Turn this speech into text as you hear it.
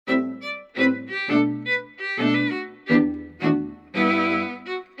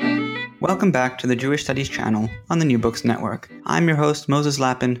Welcome back to the Jewish Studies channel on the New Books Network. I'm your host, Moses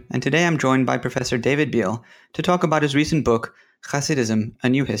Lappin, and today I'm joined by Professor David Biel to talk about his recent book, Hasidism, A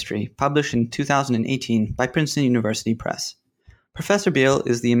New History, published in 2018 by Princeton University Press. Professor Biel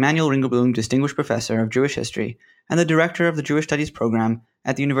is the Emanuel Ringelblum Distinguished Professor of Jewish History and the Director of the Jewish Studies program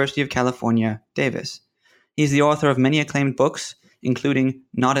at the University of California, Davis. He's the author of many acclaimed books, including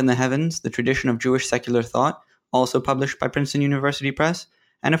Not in the Heavens, The Tradition of Jewish Secular Thought, also published by Princeton University Press,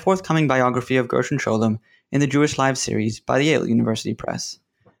 and a forthcoming biography of Gershon Scholem in the Jewish Lives series by the Yale University Press.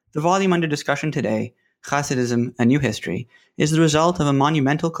 The volume under discussion today, Hasidism, A New History, is the result of a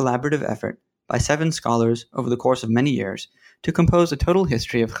monumental collaborative effort by 7 scholars over the course of many years to compose a total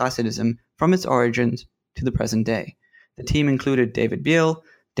history of Hasidism from its origins to the present day. The team included David Biel,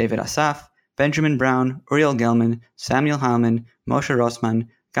 David Asaf, Benjamin Brown, Uriel Gelman, Samuel Heilman, Moshe Rossman,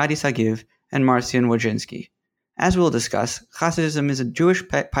 Gadi Sagiv, and Marcian Wojcinski. As we'll discuss, Hasidism is a Jewish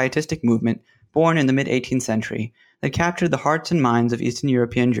pietistic movement born in the mid-18th century that captured the hearts and minds of Eastern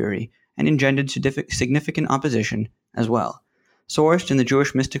European Jewry and engendered significant opposition as well. Sourced in the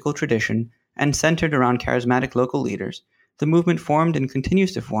Jewish mystical tradition and centered around charismatic local leaders, the movement formed and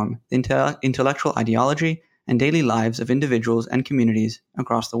continues to form the intellectual ideology and daily lives of individuals and communities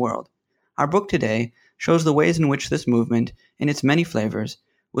across the world. Our book today shows the ways in which this movement, in its many flavors,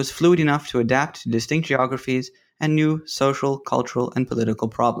 was fluid enough to adapt to distinct geographies and new social, cultural, and political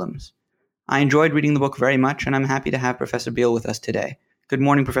problems. I enjoyed reading the book very much, and I'm happy to have Professor Biel with us today. Good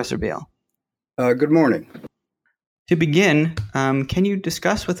morning, Professor Biel. Good morning. To begin, can you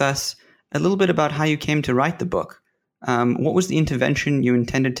discuss with us a little bit about how you came to write the book? What was the intervention you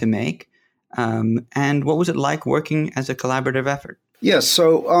intended to make, and what was it like working as a collaborative effort? Yes,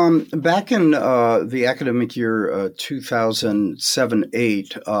 so back in the academic year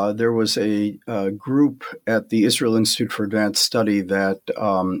 2007-8, there was a group at the Israel Institute for Advanced Study that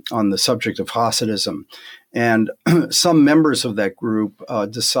on the subject of Hasidism. And some members of that group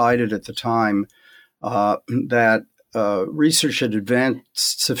decided at the time that research had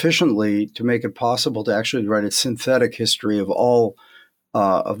advanced sufficiently to make it possible to actually write a synthetic history of all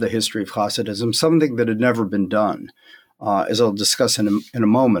of the history of Hasidism, something that had never been done. As I'll discuss in a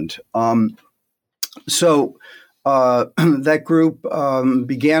moment. So that group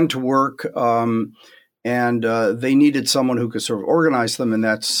began to work, and they needed someone who could sort of organize them, and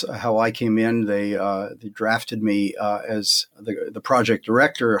that's how I came in. They drafted me as the project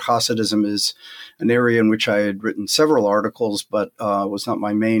director. Hasidism is an area in which I had written several articles, but was not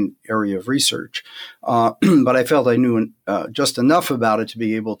my main area of research. But I felt I knew just enough about it to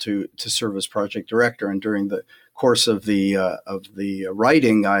be able to serve as project director, and during the course of the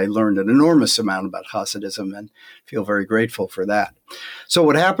writing, I learned an enormous amount about Hasidism and feel very grateful for that. So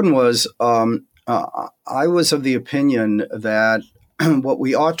what happened was I was of the opinion that what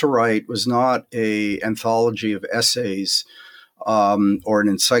we ought to write was not an anthology of essays or an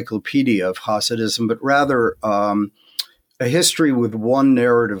encyclopedia of Hasidism, but rather a history with one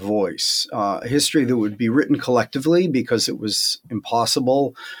narrative voice, a history that would be written collectively because it was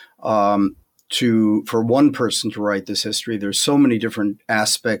impossible for one person to write this history. There's so many different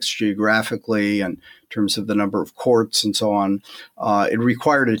aspects geographically and in terms of the number of courts and so on. It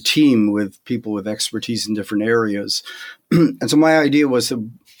required a team with people with expertise in different areas. And so my idea was that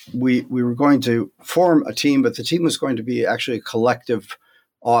we were going to form a team, but the team was going to be actually a collective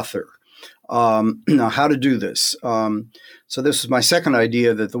author. Now, how to do this? So this was my second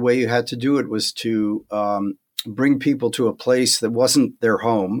idea, that the way you had to do it was to bring people to a place that wasn't their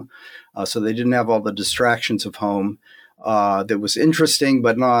home, so they didn't have all the distractions of home, that was interesting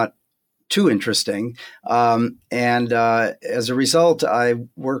but not too interesting. And as a result, I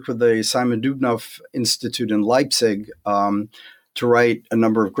worked with the Simon Dubnow Institute in Leipzig to write a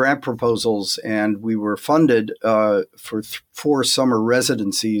number of grant proposals, and we were funded for 4 summer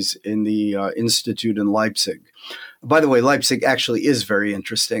residencies in the Institute in Leipzig. By the way, Leipzig actually is very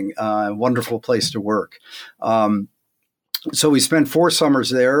interesting, wonderful place to work. So we spent 4 summers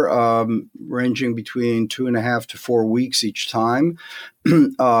there, ranging between 2.5 to 4 weeks each time.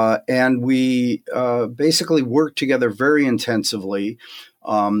 And we basically worked together very intensively.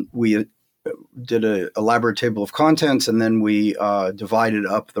 We did an elaborate table of contents, and then we divided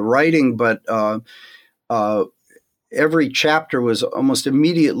up the writing. But every chapter was almost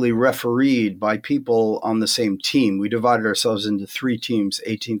immediately refereed by people on the same team. We divided ourselves into 3 teams,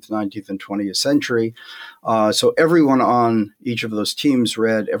 18th, 19th, and 20th century. So everyone on each of those teams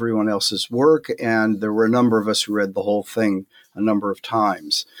read everyone else's work, and there were a number of us who read the whole thing a number of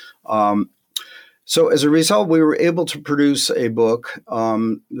times. So as a result, we were able to produce a book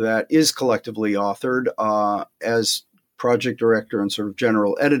that is collectively authored as project director and sort of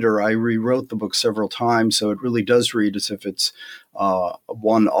general editor, I rewrote the book several times, so it really does read as if it's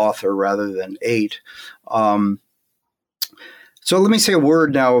one author rather than 8. So let me say a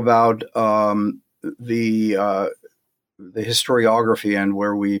word now about the historiography and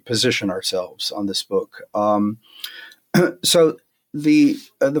where we position ourselves on this book. So the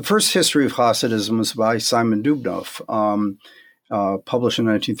first history of Hasidism was by Simon Dubnow, published in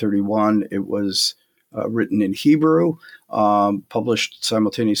 1931. It was written in Hebrew, published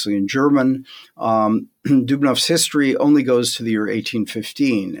simultaneously in German. Dubnow's history only goes to the year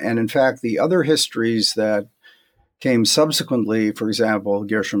 1815. And in fact, the other histories that came subsequently, for example,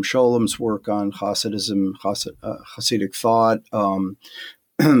 Gershom Scholem's work on Hasidism, Hasidic thought,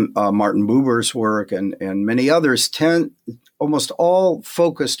 Martin Buber's work, and many others, almost all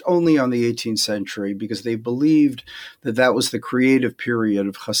focused only on the 18th century because they believed that that was the creative period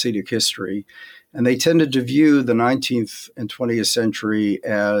of Hasidic history. And they tended to view the 19th and 20th century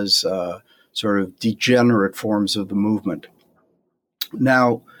as sort of degenerate forms of the movement.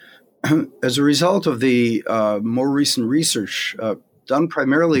 Now, as a result of the more recent research done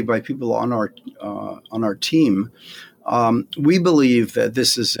primarily by people on our team, we believe that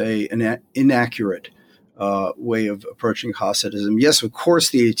this is an inaccurate way of approaching Hasidism. Yes, of course,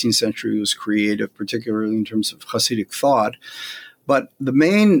 the 18th century was creative, particularly in terms of Hasidic thought, but the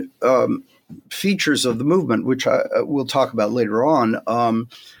main features of the movement, which we'll talk about later on,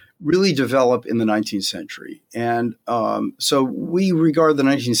 really develop in the 19th century. And so we regard the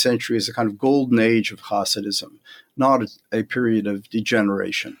 19th century as a kind of golden age of Hasidism, not a period of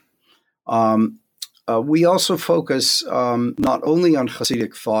degeneration. We also focus not only on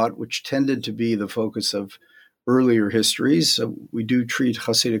Hasidic thought, which tended to be the focus of earlier histories. So we do treat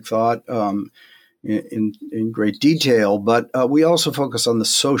Hasidic thought in great detail, but we also focus on the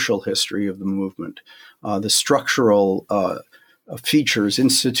social history of the movement, the structural features,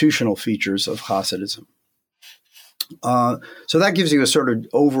 institutional features of Hasidism. So that gives you a sort of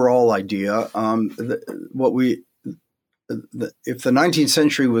overall idea. If the 19th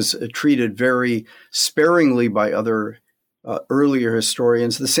century was treated very sparingly by other earlier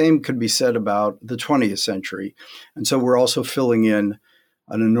historians, the same could be said about the 20th century. And so we're also filling in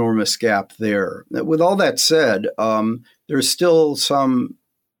an enormous gap there. With all that said, there's still some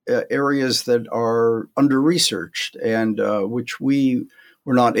areas that are under-researched and which we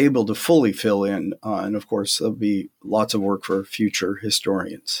were not able to fully fill in. And of course, there'll be lots of work for future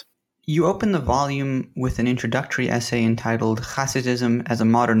historians. You open the volume with an introductory essay entitled Hasidism as a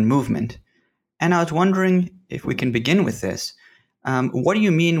Modern Movement. And I was wondering if we can begin with this. What do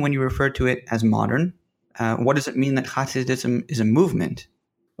you mean when you refer to it as modern? What does it mean that Hasidism is a movement?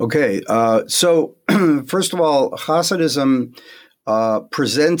 Okay, so first of all, Hasidism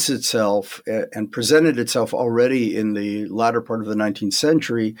presents itself and presented itself already in the latter part of the 19th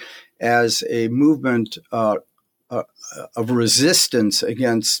century as a movement of resistance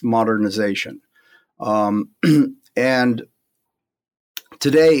against modernization. And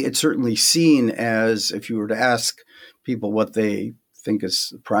today it's certainly seen as, if you were to ask people what they think is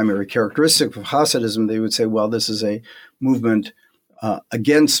the primary characteristic of Hasidism, they would say, well, this is a movement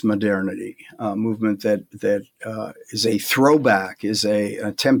against modernity, a movement that is a throwback, is an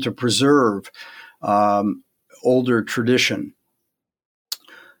attempt to preserve older tradition.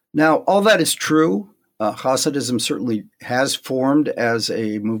 Now, all that is true. Hasidism certainly has formed as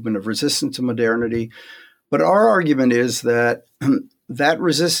a movement of resistance to modernity, but our argument is that that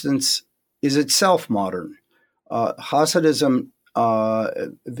resistance is itself modern. Hasidism,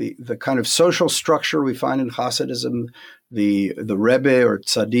 the kind of social structure we find in Hasidism, the Rebbe or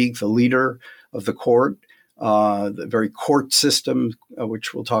Tzaddik, the leader of the court, the very court system,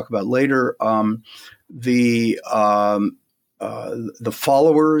 which we'll talk about later, the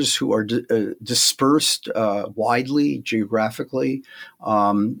followers who are dispersed widely geographically,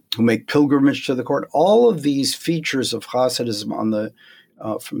 who make pilgrimage to the court. All of these features of Hasidism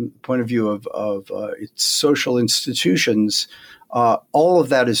from the point of view of its social institutions, all of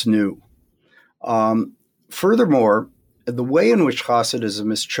that is new. Furthermore, the way in which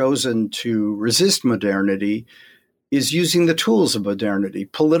Hasidism is chosen to resist modernity is using the tools of modernity: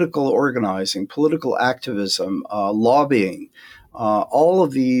 political organizing, political activism, lobbying. All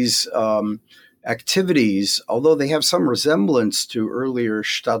of these activities, although they have some resemblance to earlier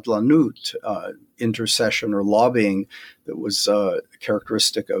Stadlanut, intercession or lobbying that was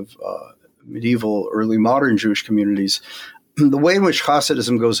characteristic of medieval, early modern Jewish communities, the way in which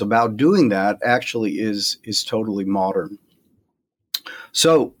Hasidism goes about doing that actually is totally modern.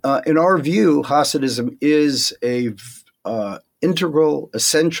 So, in our view, Hasidism is a integral,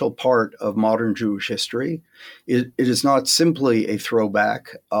 essential part of modern Jewish history. It is not simply a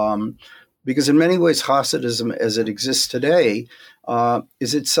throwback, because in many ways Hasidism as it exists today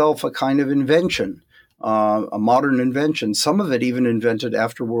is itself a kind of invention, a modern invention, some of it even invented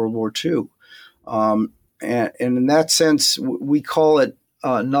after World War II. And in that sense, we call it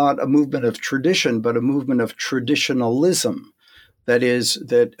not a movement of tradition, but a movement of traditionalism. That is,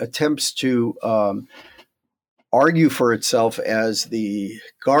 that attempts to argue for itself as the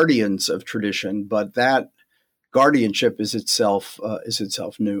guardians of tradition, but that guardianship is itself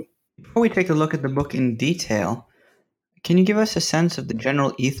new. Before we take a look at the book in detail, can you give us a sense of the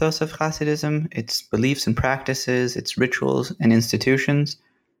general ethos of Hasidism, its beliefs and practices, its rituals and institutions?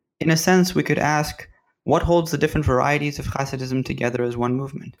 In a sense, we could ask, what holds the different varieties of Hasidism together as one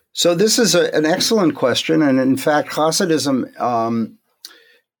movement? So this is an excellent question. And in fact, Hasidism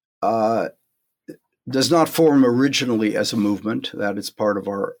does not form originally as a movement. That is part of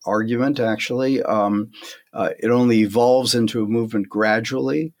our argument, actually. It only evolves into a movement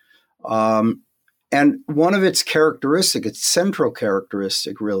gradually. And one of its characteristics, its central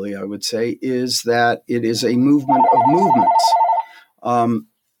characteristic, really, I would say, is that it is a movement of movements.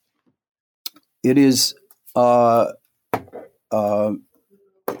 It's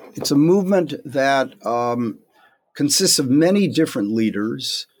a movement that consists of many different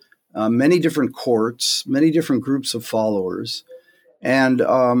leaders, many different courts, many different groups of followers, and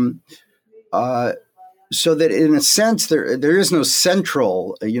so that in a sense there is no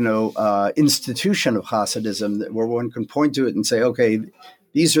central, institution of Hasidism where one can point to it and say, okay,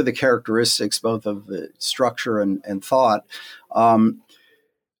 these are the characteristics both of the structure and thought.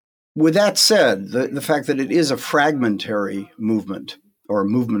 With that said, the fact that it is a fragmentary movement or a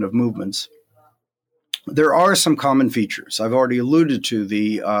movement of movements, there are some common features. I've already alluded to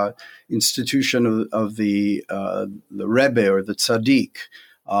the institution of the Rebbe or the Tzaddik,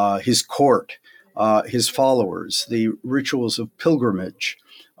 his court, his followers, the rituals of pilgrimage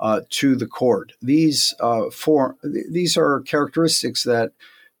to the court. These are characteristics that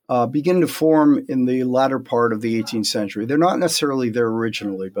begin to form in the latter part of the 18th century. They're not necessarily there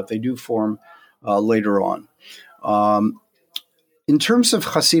originally, but they do form later on. In terms of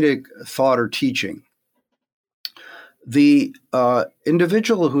Hasidic thought or teaching, the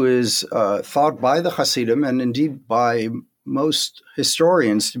individual who is thought by the Hasidim and indeed by most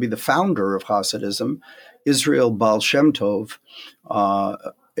historians to be the founder of Hasidism, Israel Baal Shem Tov,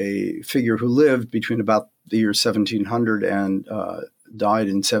 a figure who lived between about the year 1700 and died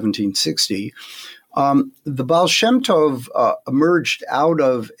in 1760. The Baal Shem Tov emerged out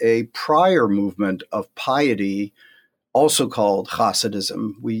of a prior movement of piety, also called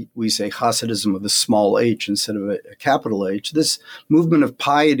Hasidism. We say Hasidism with a small h instead of a capital H. This movement of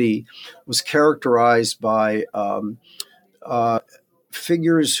piety was characterized by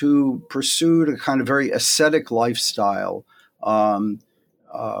figures who pursued a kind of very ascetic lifestyle,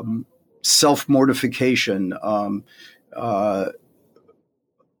 self-mortification,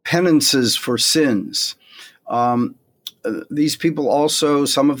 penances for sins. These people also,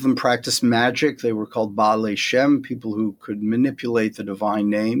 some of them practiced magic. They were called Baalei Shem, people who could manipulate the divine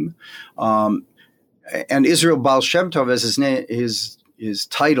name. And Israel Baal Shem Tov, as his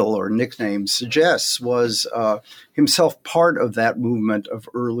title or nickname suggests, was himself part of that movement of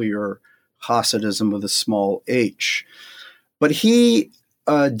earlier Hasidism with a small h. But he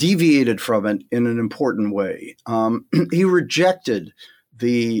deviated from it in an important way. He rejected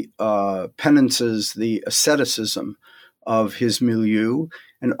the penances, the asceticism of his milieu,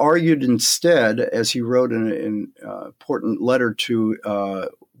 and argued instead, as he wrote in an important letter to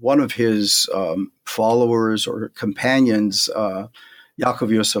one of his followers or companions,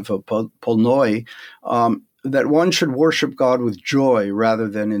 Yaakov Yosef of Polnoi, that one should worship God with joy rather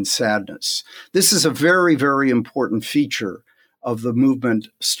than in sadness. This is a very, very important feature of the movement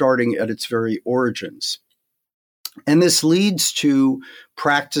starting at its very origins. And this leads to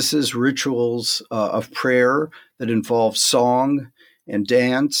practices, rituals of prayer that involve song and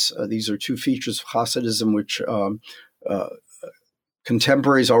dance. These are two features of Hasidism which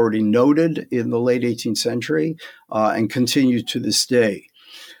contemporaries already noted in the late 18th century and continue to this day.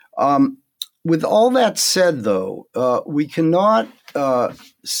 With all that said, though, we cannot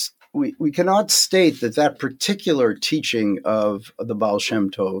state that particular teaching of the Baal Shem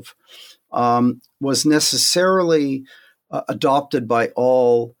Tov was necessarily adopted by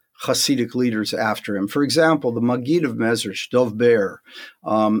all Hasidic leaders after him. For example, the Maggid of Mezrich, Dov Ber,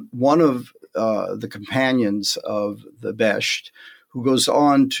 one of the companions of the Besht, who goes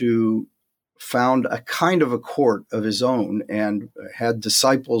on to found a kind of a court of his own and had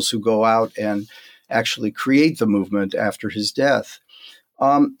disciples who go out and actually create the movement after his death.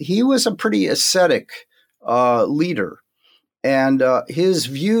 He was a pretty ascetic leader, and his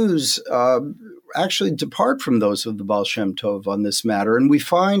views actually depart from those of the Baal Shem Tov on this matter. And we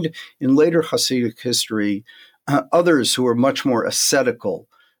find in later Hasidic history others who are much more ascetical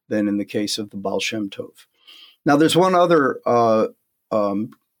than in the case of the Baal Shem Tov. Now, there's one other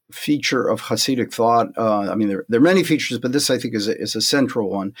feature of Hasidic thought. There are many features, but this, I think, is a central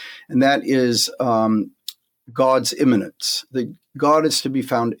one, and that is God's immanence. That God is to be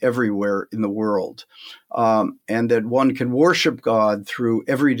found everywhere in the world, and that one can worship God through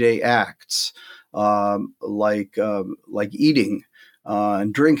everyday acts, like eating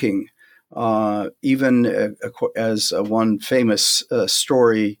and drinking. Even as one famous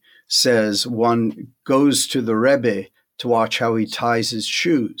story says, one goes to the Rebbe to watch how he ties his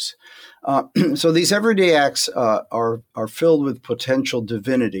shoes. So these everyday acts are filled with potential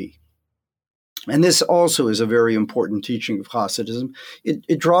divinity. And this also is a very important teaching of Hasidism.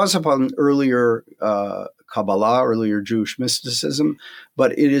 It draws upon earlier Kabbalah, earlier Jewish mysticism,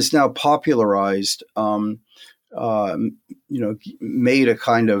 but it is now popularized, made a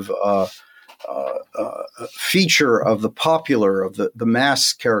kind of feature of the popular, of the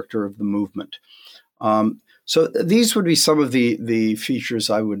mass character of the movement. So these would be some of the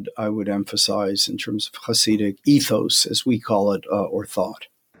features I would emphasize in terms of Hasidic ethos, as we call it, or thought.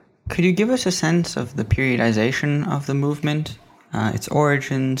 Could you give us a sense of the periodization of the movement, its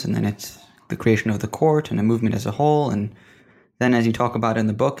origins, and then its the creation of the court and the movement as a whole, and then, as you talk about in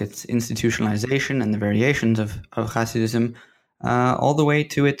the book, its institutionalization and the variations of Hasidism, all the way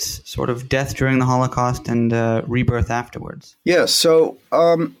to its sort of death during the Holocaust and rebirth afterwards? Yes. So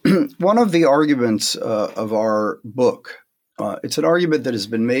one of the arguments of our book, it's an argument that has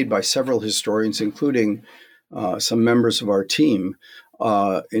been made by several historians, including some members of our team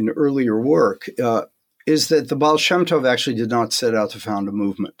in earlier work, is that the Baal Shem Tov actually did not set out to found a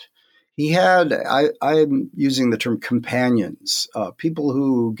movement. He had, I'm using the term companions, people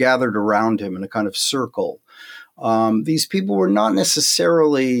who gathered around him in a kind of circle. These people were not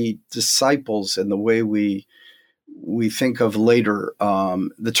necessarily disciples in the way we think of later.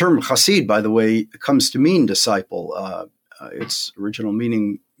 The term Hasid, by the way, comes to mean disciple. Its original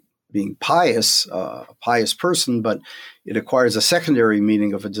meaning being pious, a pious person, but it acquires a secondary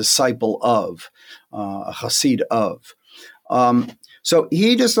meaning of a disciple of, a Hasid of. So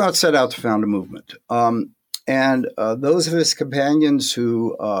he does not set out to found a movement. And those of his companions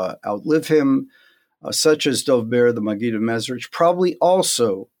who outlive him, such as Dov Ber, the Maggid of Mezrich, probably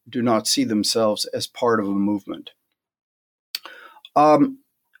also do not see themselves as part of a movement. In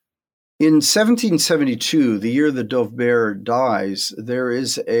 1772, the year that Dov Ber dies, there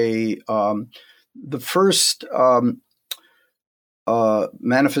is the first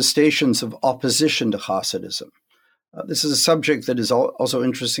manifestations of opposition to Hasidism. This is a subject that is also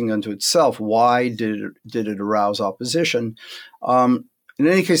interesting unto itself. Why did it arouse opposition? In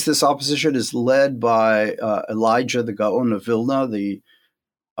any case, this opposition is led by Elijah the Gaon of Vilna, the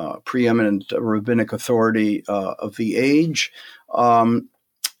preeminent rabbinic authority of the age. And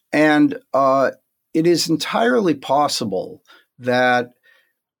it is entirely possible that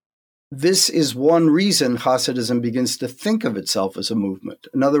this is one reason Hasidism begins to think of itself as a movement.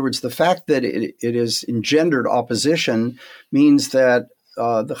 In other words, the fact that it has engendered opposition means that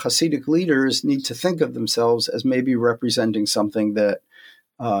the Hasidic leaders need to think of themselves as maybe representing something that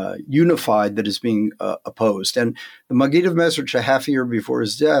unified, that is being opposed. And the Maggid of Mezrich, a half a year before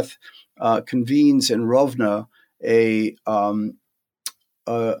his death, convenes in Rovna a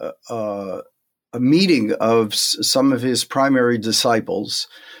meeting of some of his primary disciples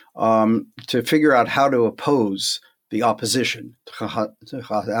to figure out how to oppose the opposition, how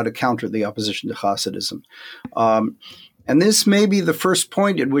to counter the opposition to Hasidism. And this may be the first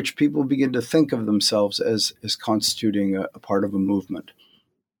point at which people begin to think of themselves as constituting a part of a movement.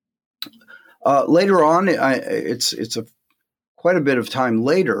 Later on, it's quite a bit of time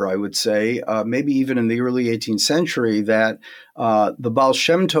later, I would say, maybe even in the early 18th century, that the Baal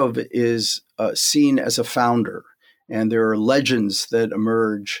Shem Tov is seen as a founder. And there are legends that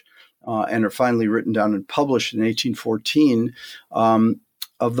emerge and are finally written down and published in 1814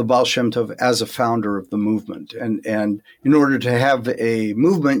 of the Baal Shem Tov as a founder of the movement. And in order to have a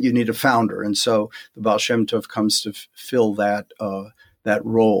movement, you need a founder. And so the Baal Shem Tov comes to fill that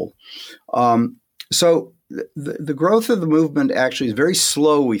role. So the growth of the movement actually is very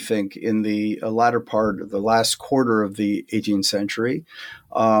slow, we think, in the latter part of the last quarter of the 18th century.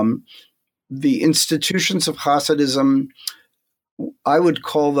 The institutions of Hasidism, I would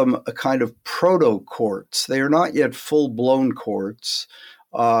call them a kind of proto-courts. They are not yet full-blown courts.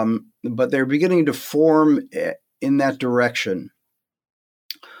 but they're beginning to form in that direction.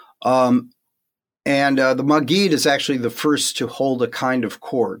 And the Maggid is actually the first to hold a kind of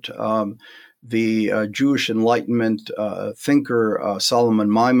court. The Jewish Enlightenment thinker Solomon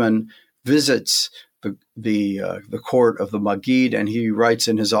Maimon visits the court of the Maggid, and he writes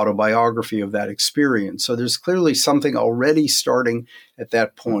in his autobiography of that experience. So there's clearly something already starting at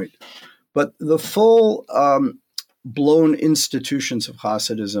that point. But the full blown institutions of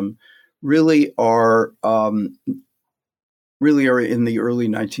Hasidism really are in the early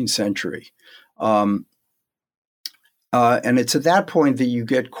 19th century. And it's at that point that you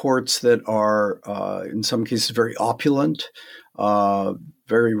get courts that are, in some cases, very opulent,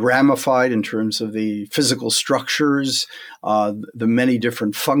 very ramified in terms of the physical structures, the many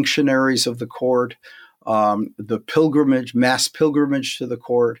different functionaries of the court, the mass pilgrimage to the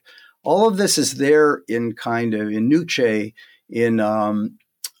court. All of this is there in nuce in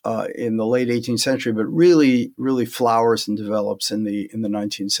the late 18th century, but really, really flowers and develops in the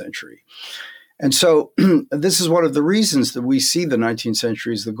 19th century. And so this is one of the reasons that we see the 19th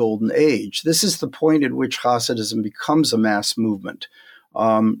century as the golden age. This is the point at which Hasidism becomes a mass movement.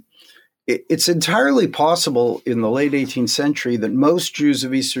 It's entirely possible in the late 18th century that most Jews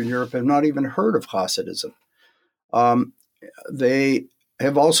of Eastern Europe have not even heard of Hasidism. They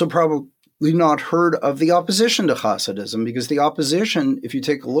have also probably not heard of the opposition to Hasidism, because the opposition, if you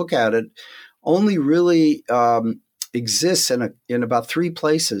take a look at it, only really exists in about three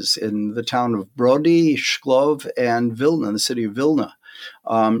places: in the town of Brody, Shklov, and Vilna, the city of Vilna.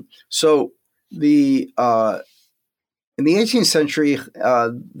 In the 18th century,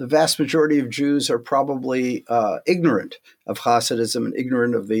 the vast majority of Jews are probably ignorant of Hasidism and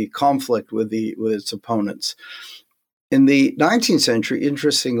ignorant of the conflict with its opponents. In the 19th century,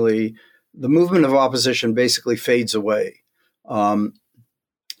 interestingly, the movement of opposition basically fades away.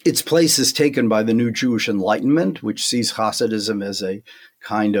 Its place is taken by the new Jewish Enlightenment, which sees Hasidism as a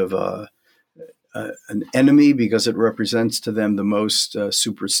kind of an enemy because it represents to them the most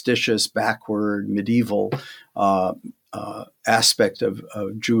superstitious, backward, medieval aspect of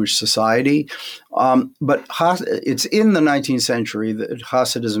Jewish society. But it's in the 19th century that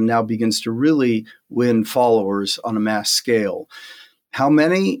Hasidism now begins to really win followers on a mass scale. How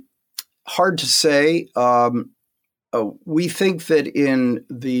many? Hard to say. We think that in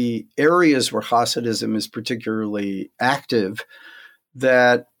the areas where Hasidism is particularly active,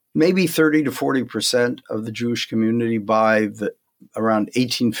 that maybe 30 to 40% of the Jewish community by around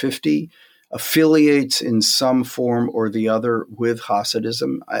 1850 affiliates in some form or the other with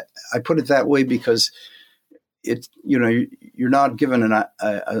Hasidism. I put it that way because you're not given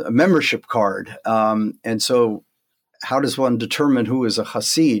a membership card, and so how does one determine who is a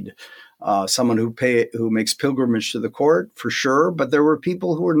Hasid? Someone who makes pilgrimage to the court, for sure, but there were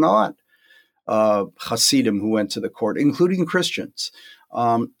people who were not Hasidim who went to the court, including Christians.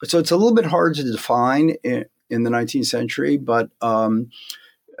 So it's a little bit hard to define in the 19th century, but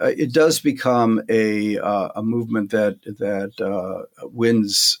it does become a movement that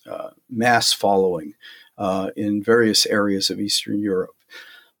wins mass following in various areas of Eastern Europe.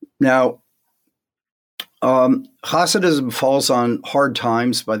 Now, Hasidism falls on hard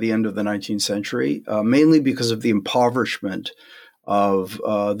times by the end of the 19th century, mainly because of the impoverishment of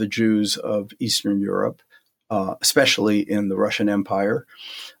the Jews of Eastern Europe, especially in the Russian Empire.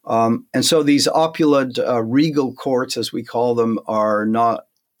 And so these opulent regal courts, as we call them, are not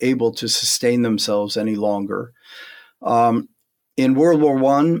able to sustain themselves any longer. In World War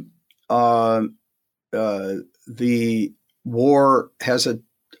I, the war has a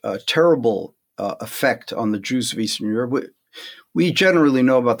terrible effect on the Jews of Eastern Europe. We generally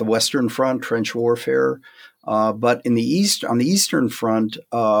know about the Western Front, trench warfare, but on the Eastern Front,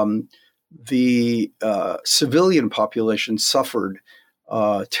 the civilian population suffered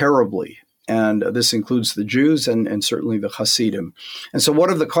terribly, and this includes the Jews and certainly the Hasidim. And so one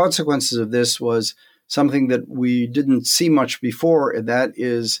of the consequences of this was something that we didn't see much before, and that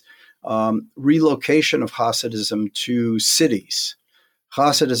is relocation of Hasidism to cities.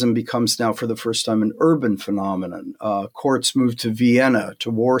 Hasidism becomes now, for the first time, an urban phenomenon. Courts move to Vienna,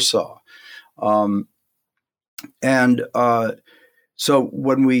 to Warsaw. So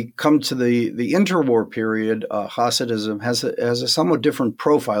when we come to the interwar period, Hasidism has a somewhat different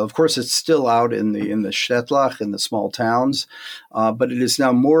profile. Of course, it's still out in the Shtetl, in the small towns, but it is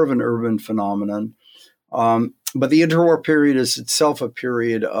now more of an urban phenomenon. But the interwar period is itself a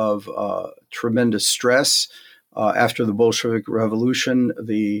period of tremendous stress. After the Bolshevik Revolution,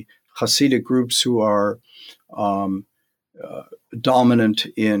 the Hasidic groups who are dominant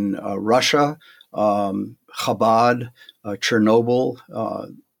in Russia Chabad,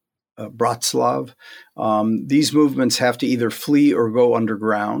 Chernobyl, Bratslav. These movements have to either flee or go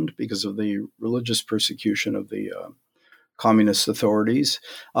underground because of the religious persecution of the communist authorities.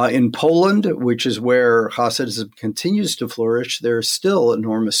 In Poland, which is where Hasidism continues to flourish, there are still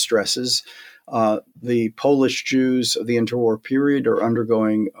enormous stresses. The Polish Jews of the interwar period are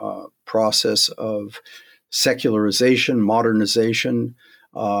undergoing a process of secularization, modernization,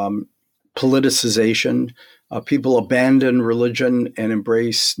 politicization. People abandon religion and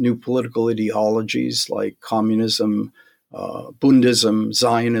embrace new political ideologies like communism, Bundism,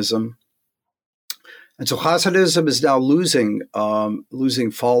 Zionism. And so Hasidism is now losing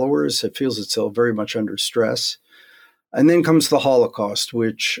followers. It feels itself very much under stress. And then comes the Holocaust,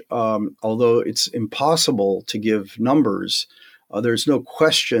 which, although it's impossible to give numbers, there's no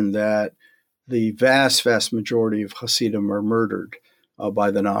question that the vast, vast majority of Hasidim are murdered by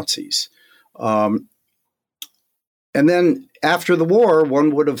the Nazis. And then after the war,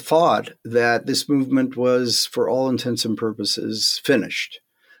 one would have thought that this movement was, for all intents and purposes, finished.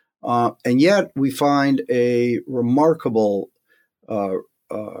 And yet we find a remarkable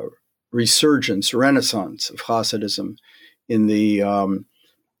resurgence, renaissance of Hasidism in the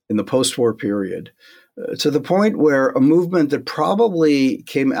post-war period, to the point where a movement that probably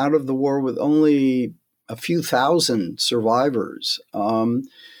came out of the war with only a few thousand survivors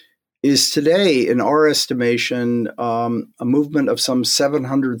is today, in our estimation, a movement of some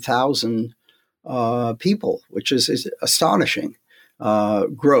 700,000 people, which is astonishing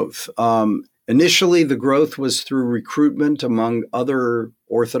growth. Initially, the growth was through recruitment among other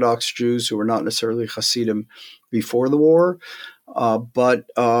Orthodox Jews who were not necessarily Hasidim before the war, but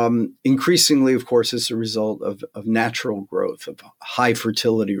increasingly, of course, it's a result of natural growth, of high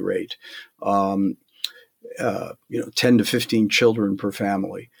fertility rate, 10 to 15 children per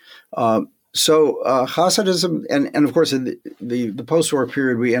family. So Hasidism, and of course, in the post-war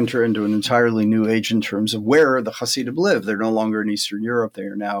period, we enter into an entirely new age in terms of where the Hasidim live. They're no longer in Eastern Europe. They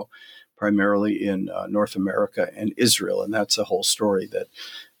are now primarily in North America and Israel. And that's a whole story that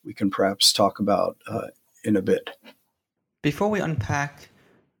we can perhaps talk about in a bit. Before we unpack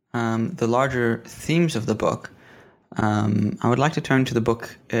the larger themes of the book, I would like to turn to the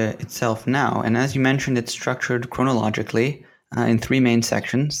book itself now. And as you mentioned, it's structured chronologically in three main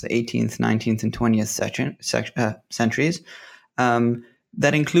sections, the 18th, 19th, and 20th centuries,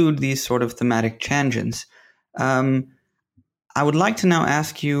 that include these sort of thematic tangents. I would like to now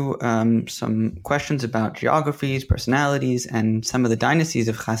ask you some questions about geographies, personalities, and some of the dynasties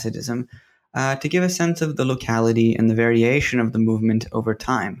of Hasidism to give a sense of the locality and the variation of the movement over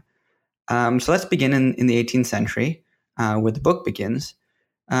time. So let's begin in the 18th century, where the book begins,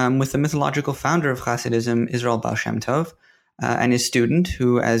 with the mythological founder of Hasidism, Israel Baal Shem Tov, and his student,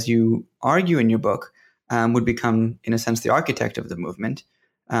 who, as you argue in your book, would become, in a sense, the architect of the movement,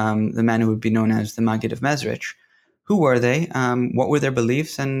 the man who would be known as the Maggid of Mezrich. Who were they? What were their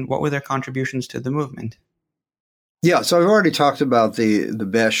beliefs, and what were their contributions to the movement? Yeah, so I've already talked about the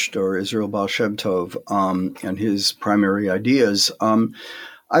Besht, or Israel Baal Shem Tov, and his primary ideas.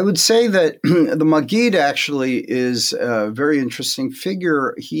 I would say that the Maggid actually is a very interesting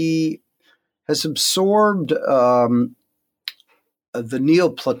figure. He has absorbed the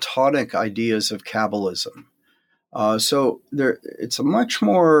Neoplatonic ideas of Kabbalism. So it's a much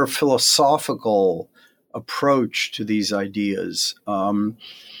more philosophical approach to these ideas in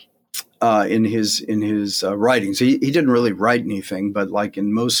his writings. He didn't really write anything, but like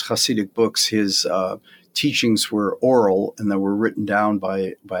in most Hasidic books, his teachings were oral and they were written down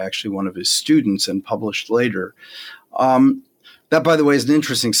by actually one of his students and published later. That, by the way, is an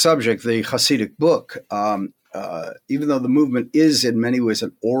interesting subject, the Hasidic book. Even though the movement is in many ways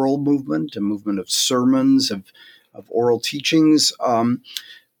an oral movement, a movement of sermons, of oral teachings,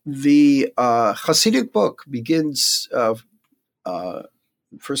 the Hasidic book begins,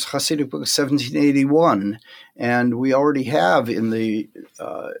 first Hasidic book of 1781, and we already have in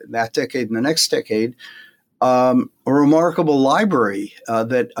that decade and the next decade a remarkable library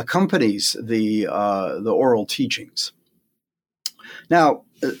that accompanies the oral teachings. Now,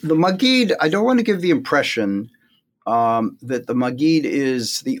 the Maggid, I don't want to give the impression that the Maggid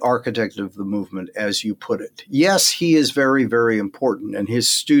is the architect of the movement, as you put it. Yes, he is very, very important, and his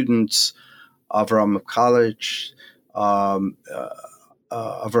students, Avraham of Kalitch,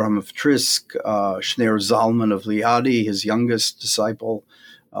 Avraham of Trisk, Shneor Zalman of Liadi, his youngest disciple,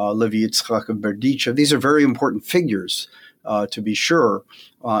 Levi Yitzchak of Berdichev. These are very important figures, to be sure,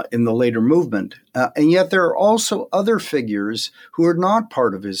 in the later movement. And yet there are also other figures who are not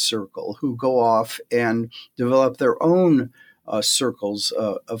part of his circle, who go off and develop their own circles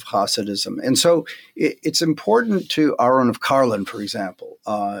of Hasidism. And so it's important to Aaron of Karlin, for example,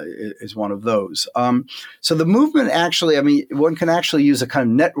 is one of those. So the movement actually, I mean, one can actually use a kind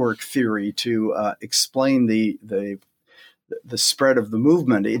of network theory to explain the spread of the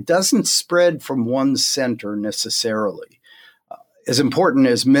movement. It doesn't spread from one center necessarily. As important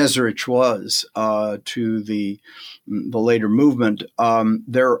as Mezrich was to the later movement,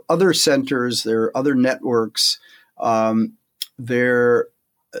 there are other centers, there are other networks.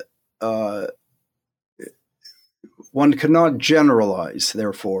 One cannot generalize,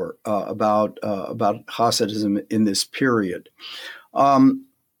 therefore, about Hasidism in this period.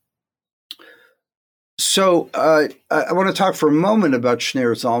 So I want to talk for a moment about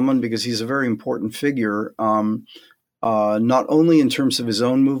Shneur Zalman because he's a very important figure, not only in terms of his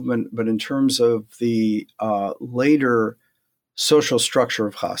own movement, but in terms of the later social structure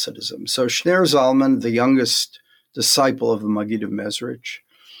of Hasidism. So Shneur Zalman, the youngest disciple of the Maggid of Mezrich,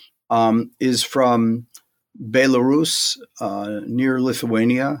 is from Belarus, near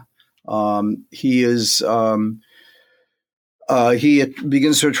Lithuania. He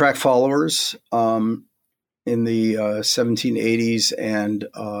begins to attract followers in the 1780s and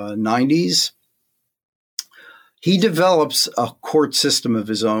 90s. He develops a court system of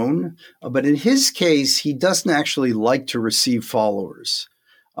his own, but in his case, he doesn't actually like to receive followers.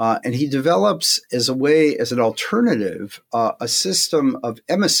 And he develops as an alternative, a system of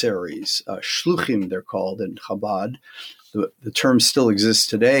emissaries, shluchim they're called in Chabad. The term still exists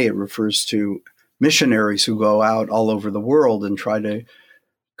today. It refers to missionaries who go out all over the world and try to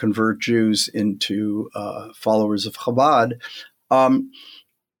convert Jews into followers of Chabad.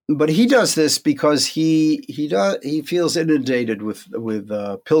 But he does this because he feels inundated with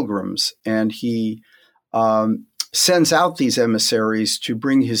pilgrims, and he sends out these emissaries to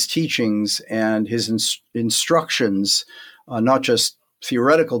bring his teachings and his instructions, not just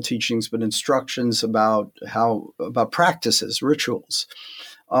theoretical teachings, but instructions about practices, rituals.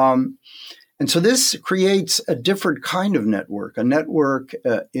 And so this creates a different kind of network, a network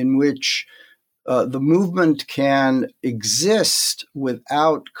in which the movement can exist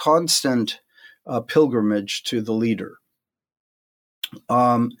without constant pilgrimage to the leader.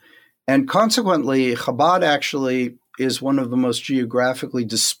 And consequently, Chabad actually is one of the most geographically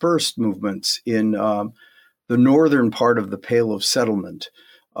dispersed movements in the northern part of the Pale of Settlement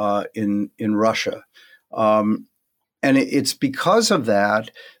in Russia. And it's because of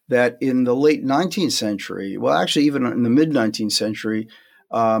that in the late 19th century, well, actually even in the mid-19th century,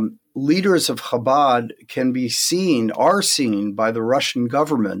 leaders of Chabad are seen by the Russian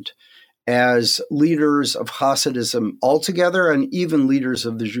government as leaders of Hasidism altogether, and even leaders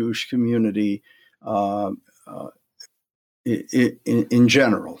of the Jewish community in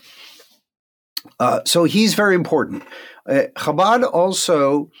general. So he's very important. Chabad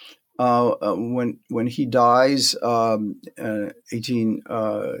also, when he dies,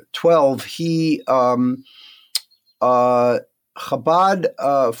 1812,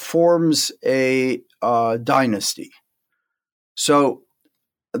 Chabad forms a dynasty. So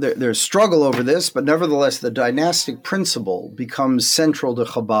there's struggle over this, but nevertheless, the dynastic principle becomes central to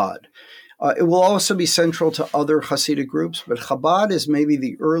Chabad. It will also be central to other Hasidic groups, but Chabad is maybe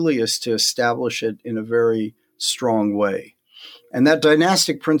the earliest to establish it in a very strong way. And that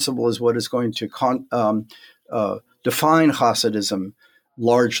dynastic principle is what is going to define Hasidism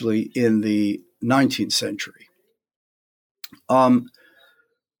largely in the 19th century.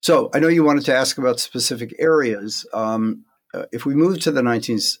 So I know you wanted to ask about specific areas. If we move to the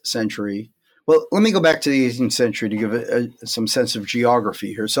 19th century, well, let me go back to the 18th century to give some sense of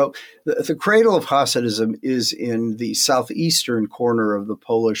geography here. So the cradle of Hasidism is in the southeastern corner of the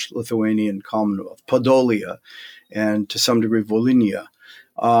Polish-Lithuanian Commonwealth, Podolia, and to some degree Volhynia.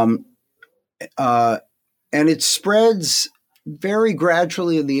 And it spreads very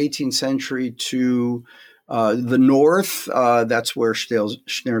gradually in the 18th century to the north. That's where Shneur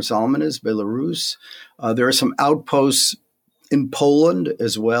Zalman is, Belarus. There are some outposts in Poland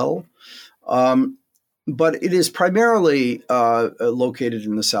as well. But it is primarily located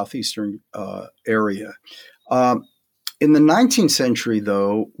in the southeastern area. In the 19th century,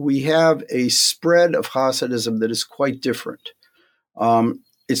 though, we have a spread of Hasidism that is quite different.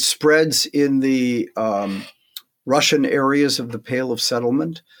 It spreads in the Russian areas of the Pale of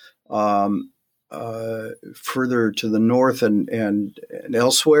Settlement, further to the north and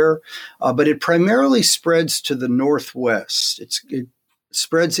elsewhere, but it primarily spreads to the northwest. It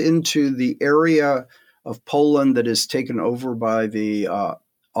spreads into the area of Poland that is taken over by the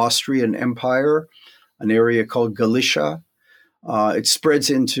Austrian Empire, an area called Galicia. It spreads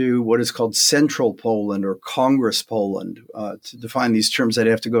into what is called Central Poland or Congress Poland. To define these terms, I'd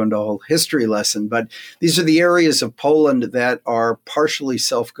have to go into a whole history lesson, but these are the areas of Poland that are partially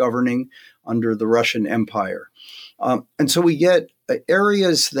self-governing under the Russian Empire. And so we get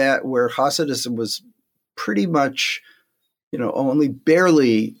areas where Hasidism was pretty much, only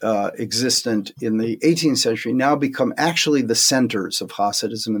barely existent in the 18th century, now become actually the centers of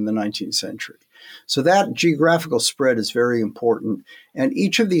Hasidism in the 19th century. So that geographical spread is very important. And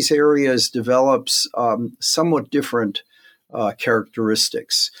each of these areas develops somewhat different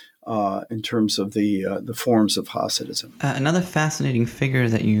characteristics in terms of the forms of Hasidism. Another fascinating figure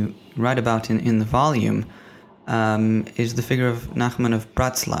that you write about in the volume is the figure of Nachman of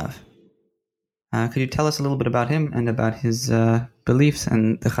Bratslav. Could you tell us a little bit about him and about his beliefs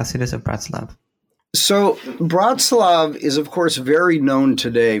and the Hasidus of Bratslav? So Bratslav is, of course, very known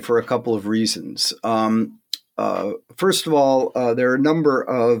today for a couple of reasons. First of all, there are a number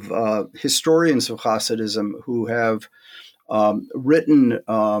of historians of Hasidism who have written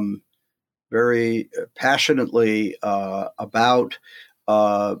very passionately about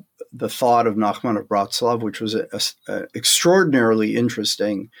the thought of Nachman of Bratslav, which was an extraordinarily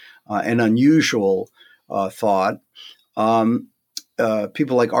interesting and unusual thought.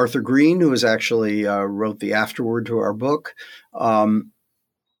 People like Arthur Green, who was actually wrote the afterword to our book. So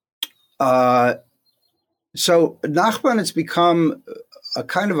Nachman has become a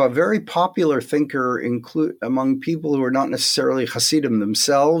kind of a very popular thinker among people who are not necessarily Hasidim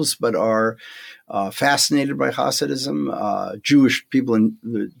themselves, but are fascinated by Hasidism, Jewish people in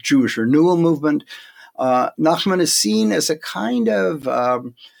the Jewish renewal movement. Nachman is seen as a kind of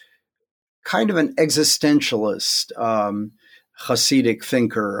an existentialist Hasidic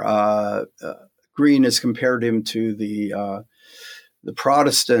thinker. Green has compared him to the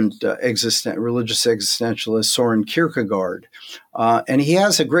Protestant religious existentialist Soren Kierkegaard, and he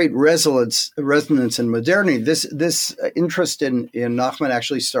has a great resonance in modernity. This interest in Nachman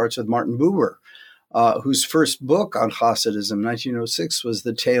actually starts with Martin Buber, whose first book on Hasidism, 1906, was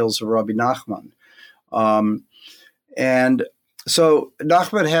The Tales of Rabbi Nachman, and so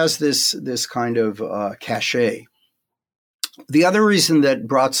Nachman has this kind of cachet. The other reason that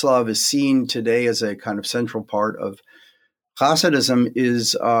Bratslav is seen today as a kind of central part of Hasidism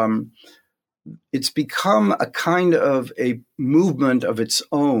is it's become a kind of a movement of its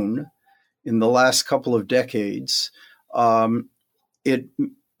own in the last couple of decades. A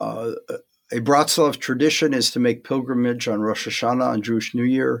Bratslav tradition is to make pilgrimage on Rosh Hashanah, on Jewish New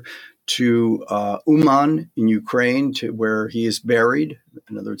Year, to Uman in Ukraine, to where he is buried.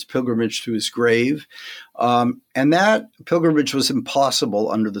 In other words, pilgrimage to his grave. And that pilgrimage was impossible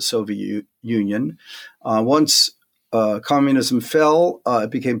under the Soviet Union. Once communism fell,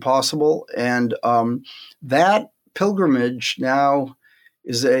 it became possible. And that pilgrimage now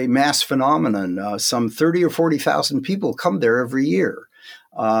is a mass phenomenon. Some 30 or 40,000 people come there every year.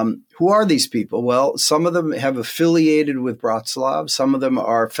 Who are these people? Well, some of them have affiliated with Bratslav. Some of them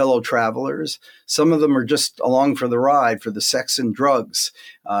are fellow travelers. Some of them are just along for the ride for the sex and drugs,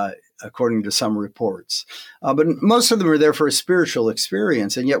 according to some reports. But most of them are there for a spiritual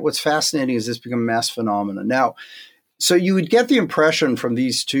experience. And yet what's fascinating is this become a mass phenomenon. Now, so you would get the impression from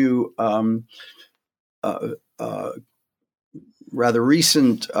these two rather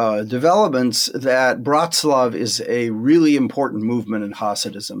recent developments that Bratslav is a really important movement in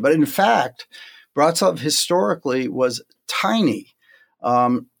Hasidism. But in fact, Bratslav historically was tiny.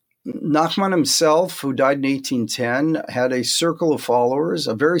 Nachman himself, who died in 1810, had a circle of followers,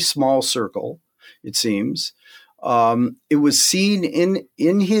 a very small circle, it seems. It was seen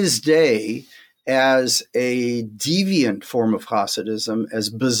in his day as a deviant form of Hasidism, as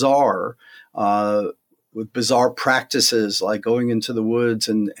bizarre, with bizarre practices like going into the woods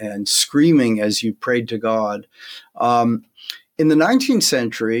and screaming as you prayed to God. In the 19th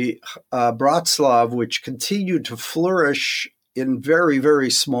century, Bratslav, which continued to flourish in very, very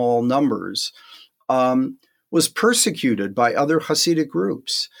small numbers, was persecuted by other Hasidic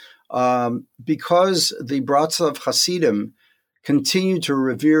groups because the Bratslav Hasidim continue to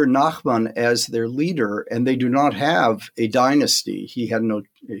revere Nachman as their leader, and they do not have a dynasty.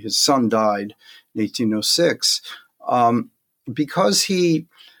 His son died in 1806, because he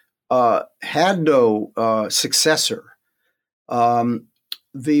had no successor.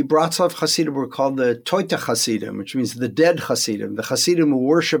 The Bratslav Hasidim were called the Toita Hasidim, which means the dead Hasidim, the Hasidim who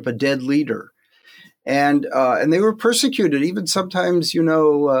worship a dead leader. And they were persecuted, even sometimes,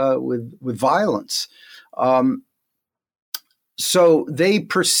 with violence. So they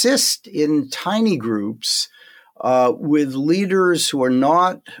persist in tiny groups with leaders who are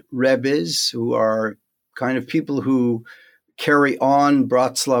not rebbes, who are kind of people who carry on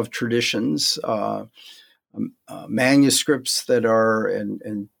Bratslav traditions, manuscripts that are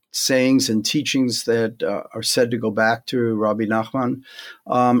and sayings and teachings that are said to go back to Rabbi Nachman.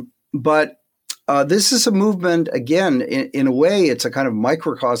 But this is a movement, again, in a way, it's a kind of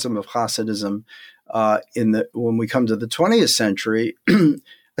microcosm of Hasidism when we come to the 20th century,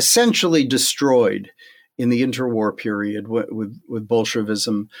 essentially destroyed in the interwar period with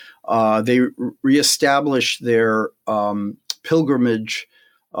Bolshevism. They reestablished their pilgrimage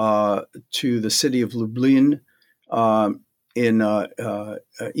to the city of Lublin in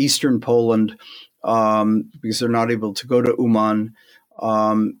eastern Poland because they're not able to go to Uman.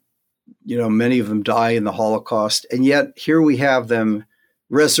 Many of them die in the Holocaust, and yet here we have them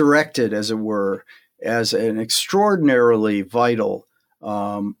resurrected, as it were, as an extraordinarily vital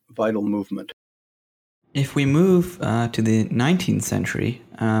movement. If we move to the 19th century,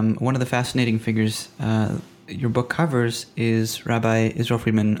 one of the fascinating figures your book covers is Rabbi Israel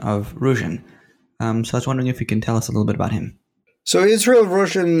Friedman of Ruzhin. So I was wondering if you can tell us a little bit about him. So Israel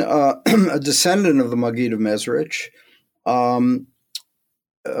Ruzhin, a descendant of the Maggid of Mezrich,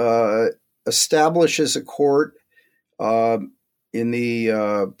 establishes a court in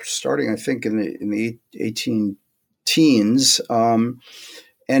the starting, I think, in the 18 teens,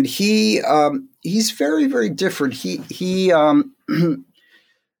 and he's very, very different.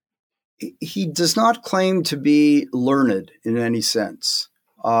 He does not claim to be learned in any sense.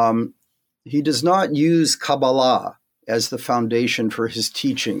 He does not use Kabbalah as the foundation for his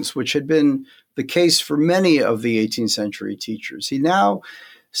teachings, which had been the case for many of the 18th century teachers. He now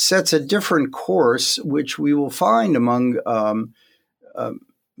sets a different course, which we will find among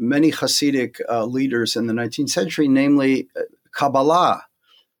many Hasidic leaders in the 19th century, namely Kabbalah,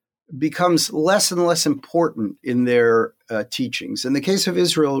 becomes less and less important in their teachings. In the case of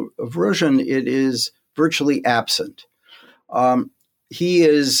Israel of Ruzhin, it is virtually absent. He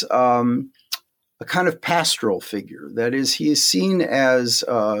is a kind of pastoral figure. That is, he is seen as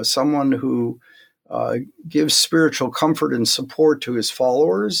someone who gives spiritual comfort and support to his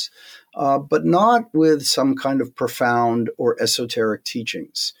followers, but not with some kind of profound or esoteric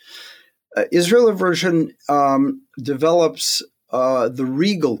teachings. Israel of Ruzhin develops the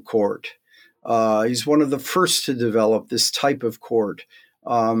regal court. He's one of the first to develop this type of court,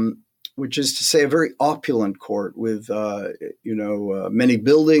 which is to say a very opulent court with, many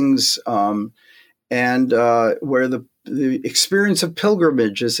buildings, and where the experience of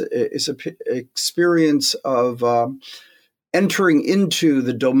pilgrimage is an experience of entering into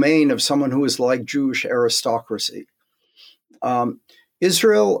the domain of someone who is like Jewish aristocracy.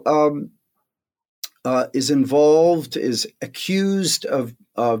 Israel is accused of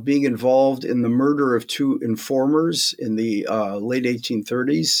being involved in the murder of two informers in the late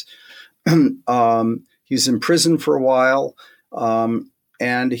 1830s. He's in prison for a while,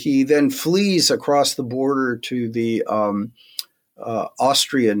 and he then flees across the border to the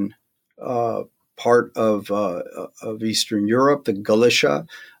Austrian part of Eastern Europe, the Galicia,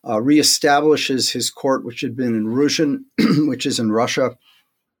 reestablishes his court, which had been in Ruzhin, which is in Russia,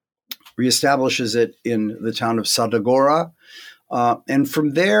 reestablishes it in the town of Sadagora. And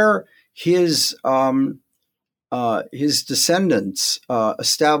from there, his descendants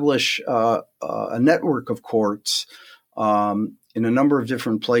establish a network of courts in a number of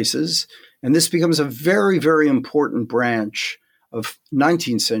different places. And this becomes a very, very important branch of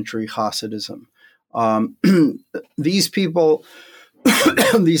 19th century Hasidism. These people,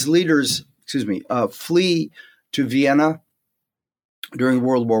 these leaders, flee to Vienna during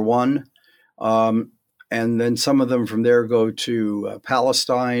World War I. And then some of them from there go to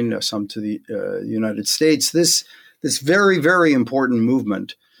Palestine, some to the United States. This very, very important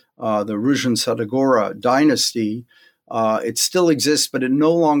movement, the Ruzhin Sadagora dynasty, it still exists, but it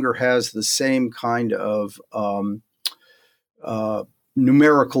no longer has the same kind of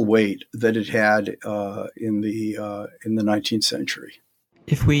numerical weight that it had in the 19th century.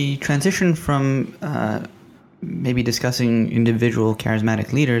 If we transition from maybe discussing individual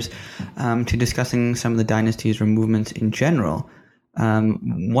charismatic leaders to discussing some of the dynasties or movements in general,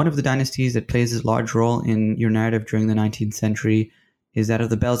 one of the dynasties that plays a large role in your narrative during the 19th century is that of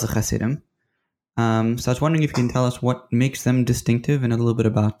the Belzer Hasidim. So I was wondering if you can tell us what makes them distinctive and a little bit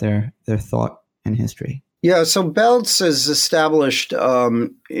about their thought and history. Yeah, so Belz is established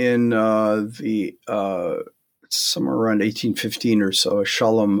in the somewhere around 1815 or so.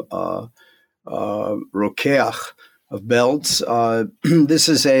 Shalom Rokeach of Belz. This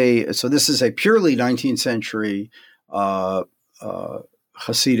is a purely 19th century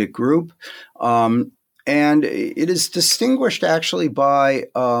Hasidic group, and it is distinguished actually by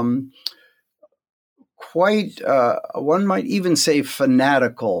quite, one might even say,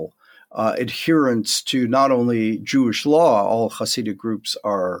 fanatical adherence to not only Jewish law. All Hasidic groups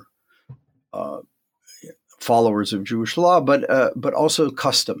are followers of Jewish law, but also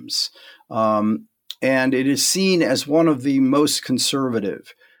customs. And it is seen as one of the most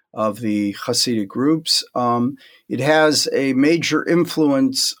conservative of the Hasidic groups. It has a major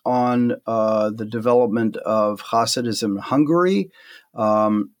influence on the development of Hasidism in Hungary.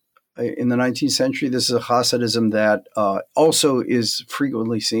 In the 19th century, this is a Hasidism that also is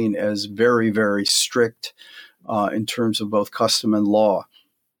frequently seen as very, very strict in terms of both custom and law.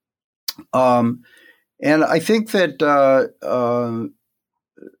 And I think that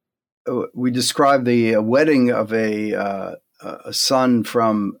we describe the wedding of a son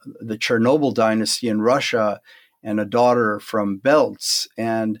from the Chernobyl dynasty in Russia and a daughter from Belz,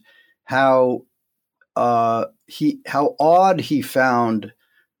 and how odd he found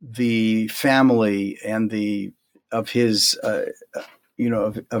the family and of his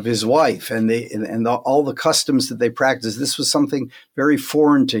wife and all the customs that they practiced. This was something very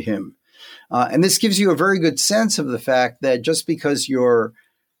foreign to him. And this gives you a very good sense of the fact that just because you're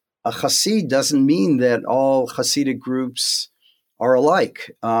a Hasid doesn't mean that all Hasidic groups are alike.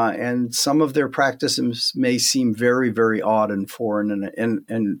 And some of their practices may seem very, very odd and foreign.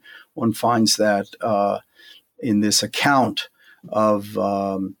 And one finds that in this account of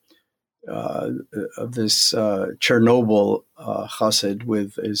this Chernobyl Hasid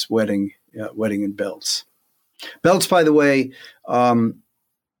with his wedding in Belz. Belz, by the way, the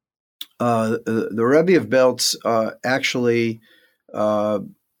Rebbe of Belz actually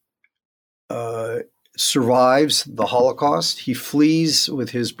survives the Holocaust. He flees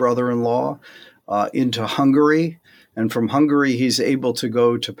with his brother-in-law into Hungary, and from Hungary he's able to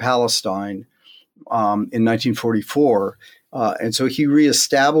go to Palestine in 1944, and so he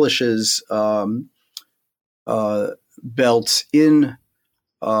reestablishes Belz in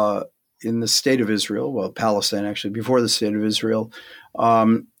the state of Israel, well, Palestine actually, before the state of Israel.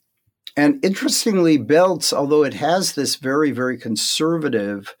 And interestingly, Belz, although it has this very, very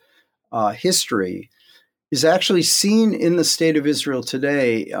conservative history, is actually seen in the state of Israel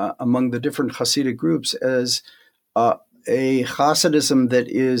today among the different Hasidic groups as a Hasidism that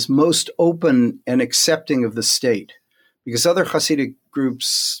is most open and accepting of the state. Because other Hasidic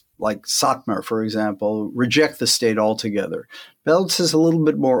groups, like Satmar, for example, reject the state altogether. Belz is a little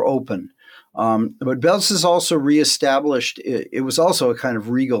bit more open. But Belz is also reestablished. It was also a kind of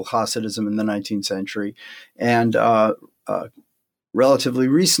regal Hasidism in the 19th century. And relatively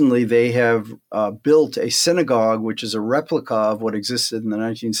recently, they have built a synagogue, which is a replica of what existed in the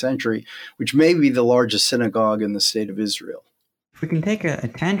 19th century, which may be the largest synagogue in the state of Israel. If we can take a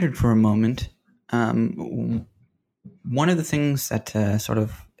tangent for a moment, one of the things that sort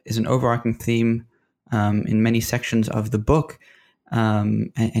of is an overarching theme in many sections of the book,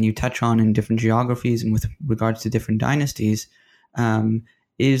 and you touch on in different geographies and with regards to different dynasties,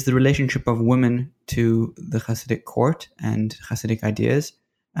 is the relationship of women to the Hasidic court and Hasidic ideas,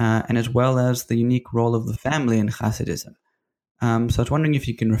 and as well as the unique role of the family in Hasidism. So I was wondering if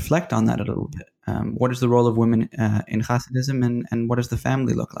you can reflect on that a little bit. What is the role of women in Hasidism, and what does the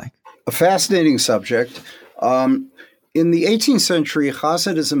family look like? A fascinating subject. In the 18th century,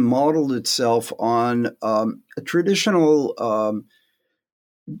 Hasidism modeled itself on a traditional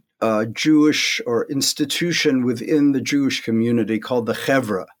Jewish or institution within the Jewish community called the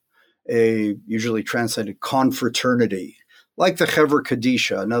Chevra, a usually translated confraternity, like the Chevra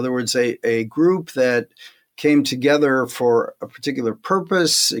Kadisha. In other words, a group that came together for a particular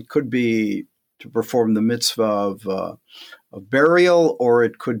purpose. It could be to perform the mitzvah of burial, or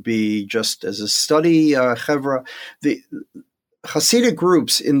it could be just as a study Chevra. The Hasidic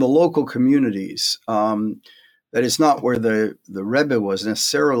groups in the local communities, that is not where the Rebbe was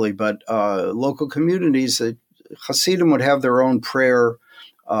necessarily, but local communities, that Hasidim would have their own prayer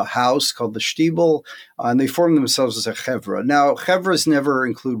house called the Shtibel, and they formed themselves as a Chevra. Now, Chevras never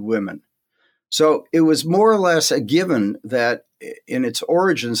include women. So it was more or less a given that in its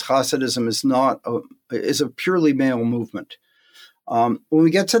origins, Hasidism is a purely male movement. When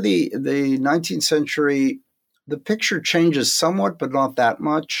we get to the 19th century, the picture changes somewhat, but not that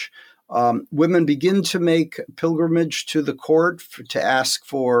much. Women begin to make pilgrimage to the court to ask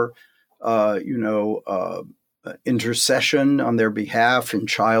for, intercession on their behalf in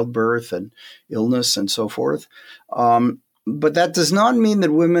childbirth and illness and so forth. But that does not mean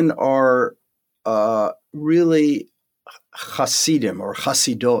that women are really Hasidim, or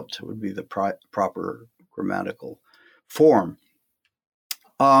Hasidot would be the proper grammatical form.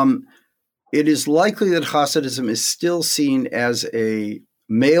 It is likely that Hasidism is still seen as a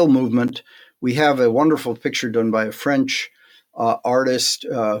male movement, We have a wonderful picture done by a French artist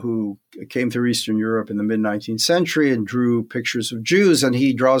who came through Eastern Europe in the mid-19th century and drew pictures of Jews. And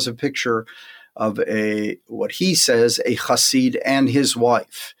he draws a picture of what he says, a Hasid and his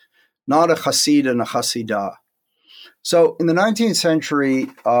wife, not a Hasid and a Hasidah. So in the 19th century,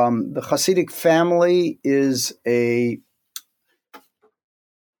 the Hasidic family is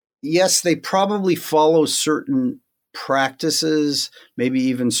yes, they probably follow certain practices, maybe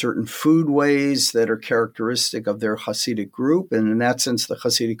even certain food ways that are characteristic of their Hasidic group. And in that sense, the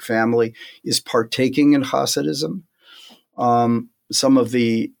Hasidic family is partaking in Hasidism. Some of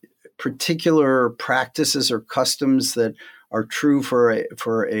the particular practices or customs that are true for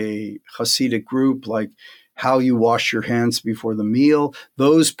a Hasidic group, like how you wash your hands before the meal,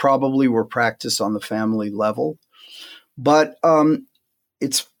 those probably were practiced on the family level. But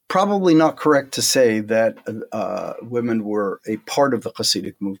it's probably not correct to say that women were a part of the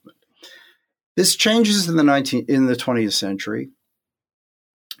Hasidic movement. This changes in the 20th century,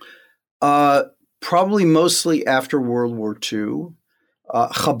 probably mostly after World War II.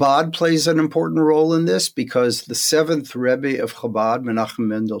 Chabad plays an important role in this because the seventh Rebbe of Chabad, Menachem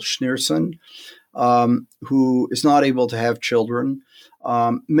Mendel Schneerson, who is not able to have children,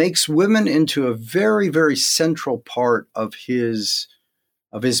 makes women into a very, very central part of his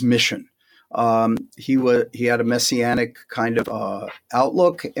mission. He had a messianic kind of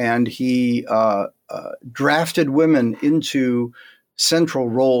outlook, and he drafted women into central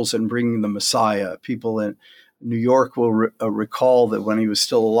roles in bringing the Messiah. People in New York will recall that when he was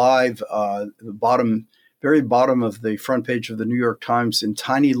still alive, the very bottom of the front page of the New York Times, in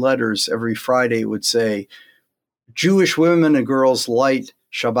tiny letters every Friday, would say, "Jewish women and girls light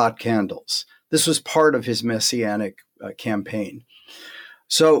Shabbat candles." This was part of his messianic campaign.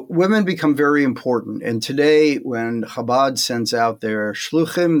 So women become very important. And today, when Chabad sends out their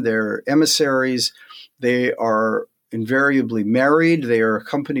shluchim, their emissaries, they are invariably married. They are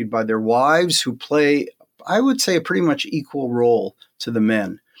accompanied by their wives, who play, I would say, a pretty much equal role to the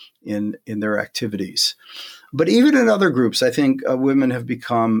men in their activities. But even in other groups, I think women have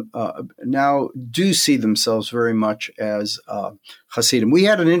become, now do see themselves very much as Hasidim. We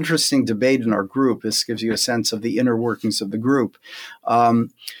had an interesting debate in our group. This gives you a sense of the inner workings of the group. One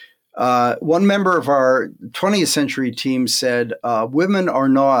member of our 20th century team said, women are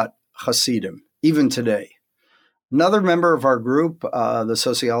not Hasidim, even today. Another member of our group, the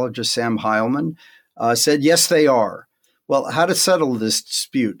sociologist Sam Heilman, said, yes, they are. Well, how to settle this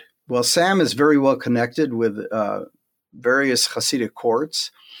dispute? Well, Sam is very well connected with various Hasidic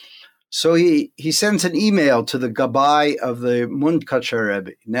courts. So he sends an email to the Gabbai of the Mundkacher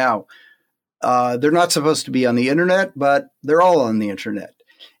Rebbe. Now, they're not supposed to be on the internet, but they're all on the internet.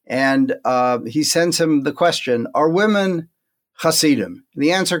 And he sends him the question, are women Hasidim? And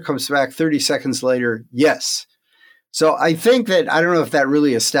the answer comes back 30 seconds later, yes. So I think that, I don't know if that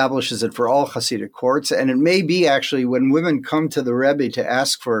really establishes it for all Hasidic courts, and it may be actually when women come to the Rebbe to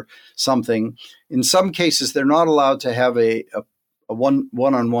ask for something, in some cases they're not allowed to have a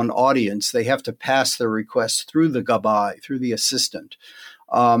one-on-one audience. They have to pass their request through the Gabbai, through the assistant.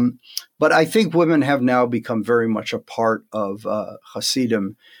 But I think women have now become very much a part of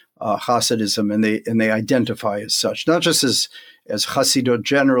Hasidism, and they identify as such, not just as Hasidot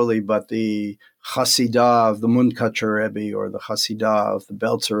generally, but the Hasidah of the Mundkacher Rebbe or the Hasidah of the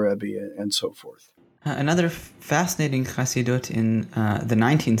Belzer Rebbe and so forth. Another fascinating Hasidut in the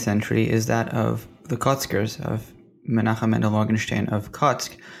 19th century is that of the Kotzkers, of Menachem Mendel Morgenstern of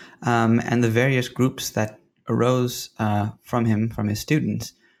Kotsk, and the various groups that arose from his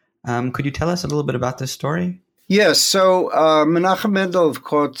students. Could you tell us a little bit about this story? Yes, so Menachem Mendel of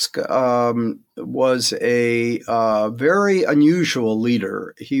Kotsk was a very unusual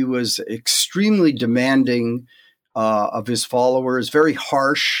leader. He was extremely demanding of his followers, very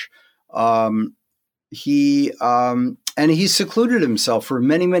harsh. He secluded himself for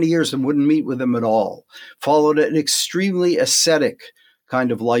many, many years and wouldn't meet with them at all. Followed an extremely ascetic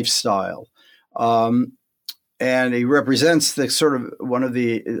kind of lifestyle. And he represents one of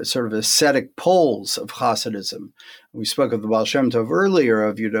the ascetic poles of Hasidism. We spoke of the Baal Shem Tov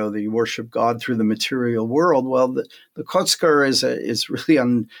earlier, the worship God through the material world. Well, the Kotzker is really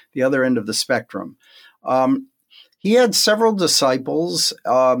on the other end of the spectrum. He had several disciples,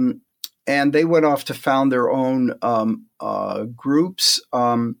 and they went off to found their own groups.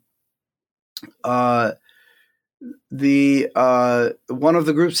 One of the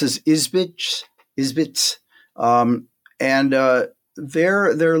groups is Izbitz. And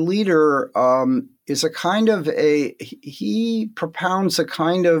their leader is a kind of he propounds a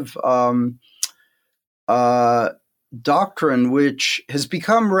kind of doctrine which has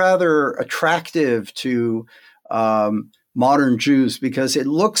become rather attractive to modern Jews because it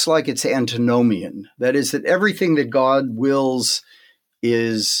looks like it's antinomian. That is, that everything that God wills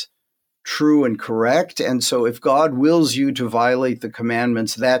is true and correct. And so if God wills you to violate the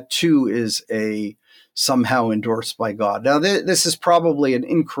commandments, that too is somehow endorsed by God. Now, this is probably an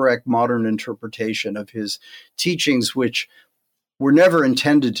incorrect modern interpretation of his teachings, which were never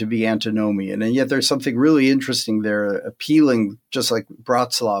intended to be antinomian. And yet there's something really interesting there, appealing, just like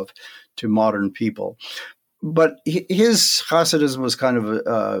Bratslav, to modern people. But his Hasidism was kind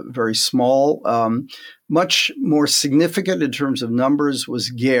of very small. Much more significant in terms of numbers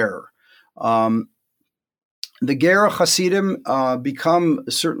was Ger. The Ger Hasidim become,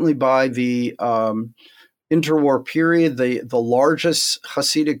 certainly by the interwar period, the largest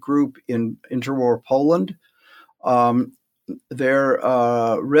Hasidic group in interwar Poland. Their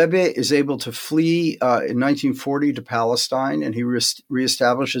Rebbe is able to flee in 1940 to Palestine, and he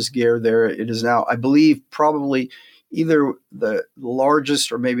reestablishes Ger there. It is now, I believe, probably either the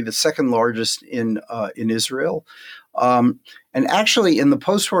largest or maybe the second largest in Israel. And actually, in the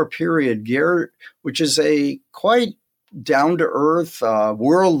post-war period, Ger, which is a quite down-to-earth,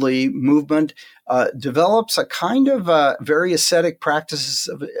 worldly movement, develops a kind of very ascetic practices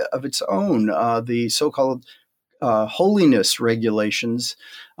of its own, the so-called holiness regulations,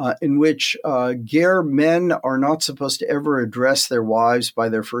 in which Ger men are not supposed to ever address their wives by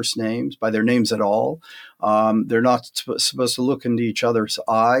their first names, by their names at all. They're not supposed to look into each other's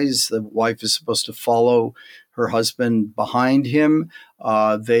eyes. The wife is supposed to follow her husband behind him.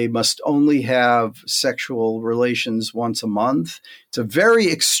 They must only have sexual relations once a month. It's a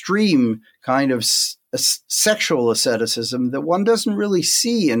very extreme kind of sexual asceticism that one doesn't really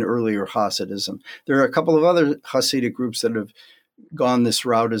see in earlier Hasidism. There are a couple of other Hasidic groups that have gone this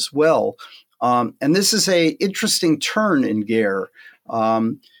route as well. And this is an interesting turn in Ger.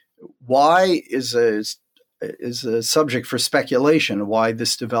 Why is a subject for speculation, why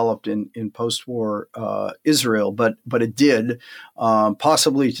this developed in post-war Israel, but it did,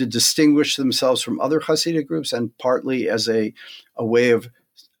 possibly to distinguish themselves from other Hasidic groups and partly as a way of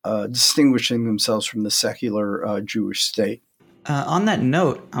distinguishing themselves from the secular Jewish state. On that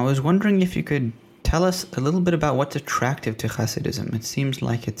note, I was wondering if you could tell us a little bit about what's attractive to Hasidism. It seems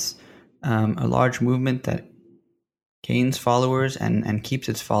like it's a large movement that gains followers and keeps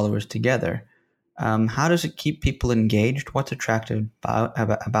its followers together. How does it keep people engaged? What's attractive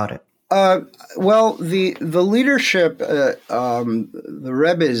about it? Well, the leadership, the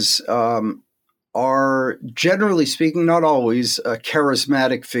Rebbes, are generally speaking, not always,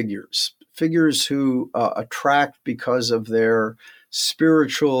 charismatic figures who attract because of their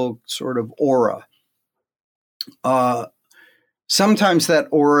spiritual sort of aura. Sometimes that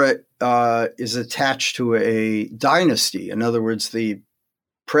aura is attached to a dynasty. In other words, the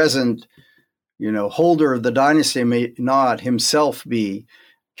present, holder of the dynasty may not himself be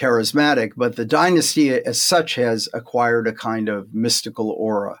charismatic, but the dynasty as such has acquired a kind of mystical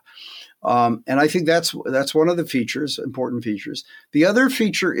aura. And I think that's one of the important features. The other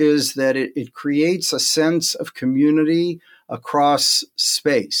feature is that it creates a sense of community across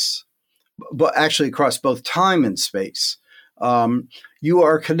space, but actually across both time and space. You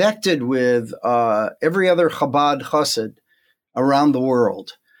are connected with every other Chabad Chassid around the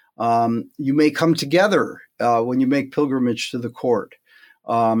world. You may come together when you make pilgrimage to the court.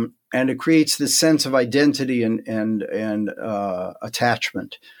 And it creates this sense of identity and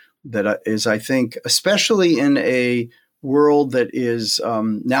attachment that is, I think, especially in a world that is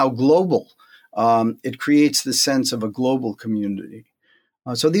now global, it creates the sense of a global community.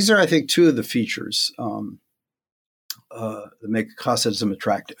 So these are, I think, two of the features that make Hasidism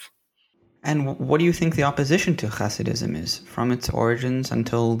attractive. And what do you think the opposition to Hasidism is? From its origins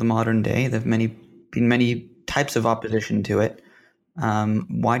until the modern day, there have been many types of opposition to it.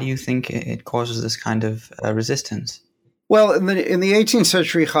 Why do you think it causes this kind of resistance? Well, in the 18th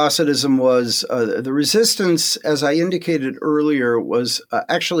century, Hasidism was, the resistance, as I indicated earlier, was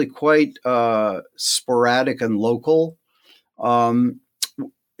actually quite sporadic and local.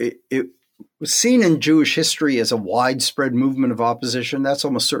 It was seen in Jewish history as a widespread movement of opposition. That's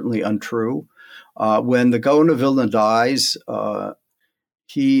almost certainly untrue. When the Gaon of Vilna dies,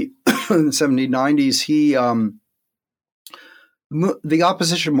 he in the 1790s, the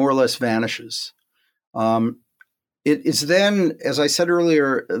opposition more or less vanishes. It is then, as I said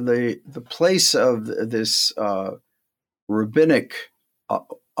earlier, the place of this rabbinic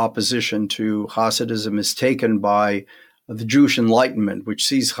opposition to Hasidism is taken by the Jewish Enlightenment, which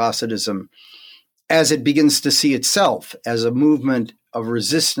sees Hasidism as it begins to see itself as a movement of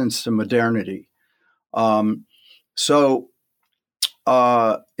resistance to modernity. So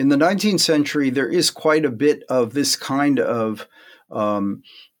in the 19th century, there is quite a bit of this kind of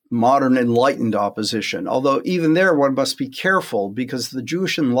modern enlightened opposition, although even there one must be careful because the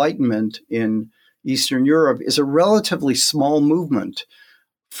Jewish Enlightenment in Eastern Europe is a relatively small movement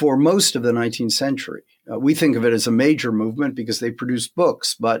for most of the 19th century. We think of it as a major movement because they produced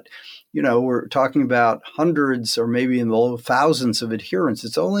books, but we're talking about hundreds or maybe in the low thousands of adherents.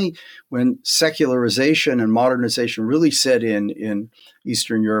 It's only when secularization and modernization really set in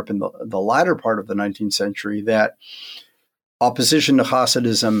Eastern Europe in the latter part of the 19th century that opposition to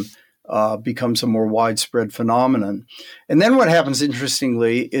Hasidism becomes a more widespread phenomenon. And then what happens,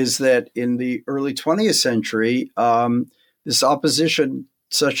 interestingly, is that in the early 20th century, this opposition,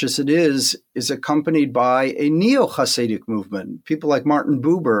 such as it is accompanied by a neo-Hasidic movement. People like Martin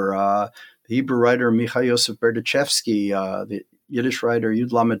Buber, the Hebrew writer Michal Yosef Berdichevsky, the Yiddish writer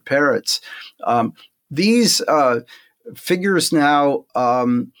Yud Lamed Peretz. These figures now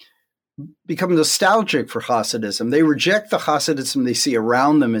become nostalgic for Hasidism. They reject the Hasidism they see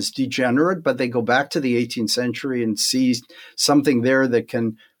around them as degenerate, but they go back to the 18th century and see something there that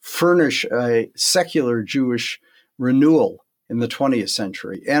can furnish a secular Jewish renewal in the 20th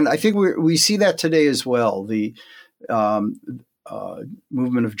century. And I think we see that today as well. The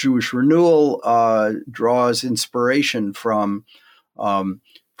movement of Jewish renewal draws inspiration from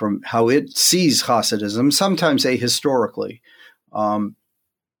how it sees Hasidism, sometimes ahistorically.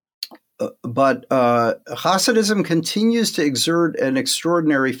 But Hasidism continues to exert an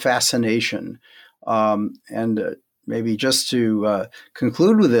extraordinary fascination. Maybe just to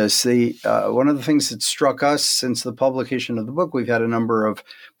conclude with this, one of the things that struck us since the publication of the book, we've had a number of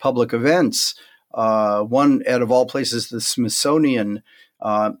public events. One, out of all places, the Smithsonian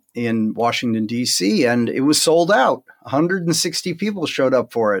in Washington, D.C., and it was sold out. 160 people showed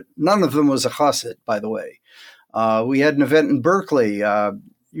up for it. None of them was a Hasid, by the way. We had an event in Berkeley,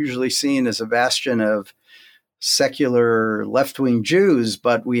 usually seen as a bastion of secular left-wing Jews,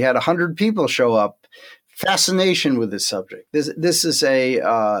 but we had 100 people show up. Fascination with this subject. This is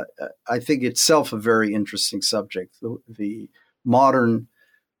I think itself a very interesting subject. The modern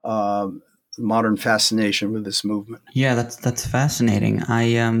fascination with this movement. Yeah, that's fascinating.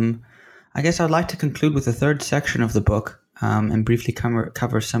 I guess I'd like to conclude with the third section of the book and briefly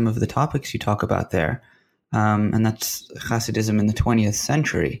cover some of the topics you talk about there, and that's Hasidism in the 20th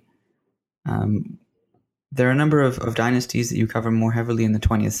century. There are a number of dynasties that you cover more heavily in the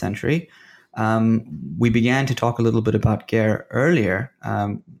 20th century. We began to talk a little bit about Ger earlier,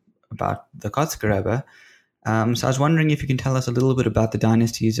 about the Kotzker Rebbe. So I was wondering if you can tell us a little bit about the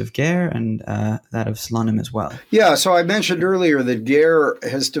dynasties of Ger and that of Slonim as well. Yeah, so I mentioned earlier that Ger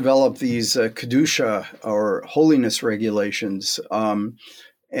has developed these Kedusha or holiness regulations, and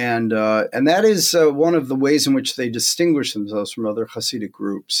that is one of the ways in which they distinguish themselves from other Hasidic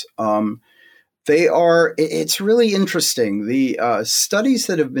groups. It's really interesting. The studies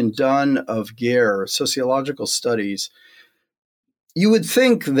that have been done of Ger, sociological studies, you would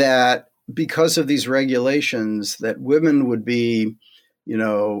think that because of these regulations that women would be,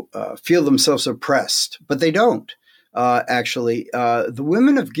 feel themselves oppressed, but they don't. Actually, the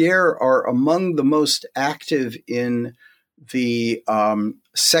women of Ger are among the most active in the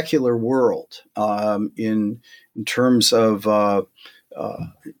secular world in terms of,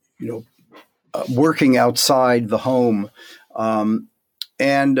 working outside the home.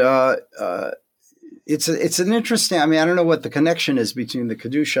 It's an interesting, I don't know what the connection is between the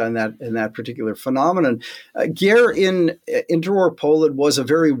Kedusha and that particular phenomenon. Ger in interwar Poland was a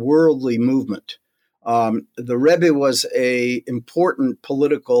very worldly movement. The Rebbe was an important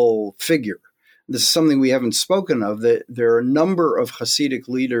political figure. This is something we haven't spoken of, that there are a number of Hasidic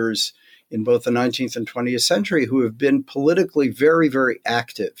leaders in both the 19th and 20th century who have been politically very, very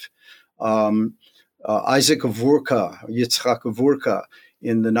active. Isaac Avurka, Yitzchak Avurka,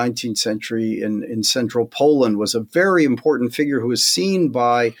 in the 19th century in central Poland was a very important figure who was seen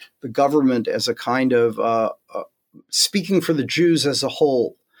by the government as a kind of speaking for the Jews as a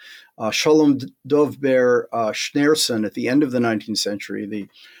whole. Shalom Dovber Schneerson at the end of the 19th century, the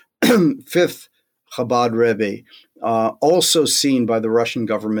fifth Chabad Rebbe, also seen by the Russian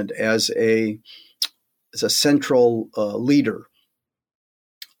government as a central leader.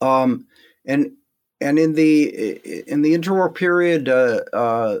 And in the interwar period,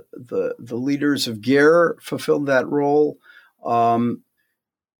 the leaders of Ger fulfilled that role. In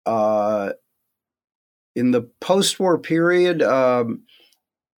the post-war period,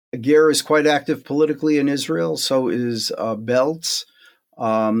 Ger is quite active politically in Israel. So is Belz,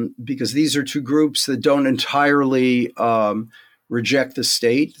 because these are two groups that don't entirely reject the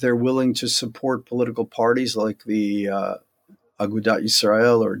state. They're willing to support political parties like the Agudat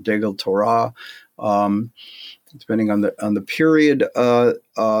Yisrael or Degel Torah, depending on the period,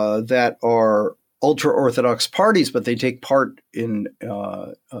 that are ultra-Orthodox parties, but they take part in,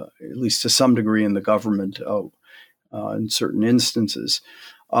 at least to some degree, in the government in certain instances.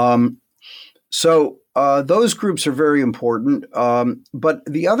 So those groups are very important. But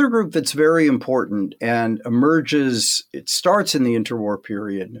the other group that's very important and emerges, it starts in the interwar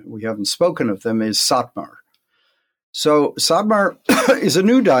period, we haven't spoken of them, is Satmar. So Satmar is a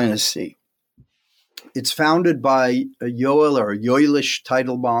new dynasty. It's founded by Yoel or Yoelish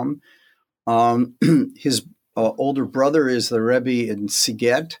Teitelbaum. His older brother is the Rebbe in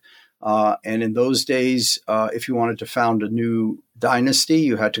Siget. And in those days, if you wanted to found a new dynasty,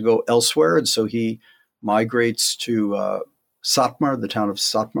 you had to go elsewhere. And so he migrates to Satmar, the town of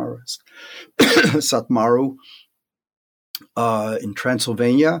Satmar, Satmaru, in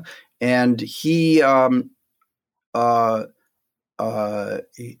Transylvania. And he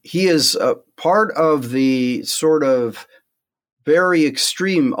is part of the sort of very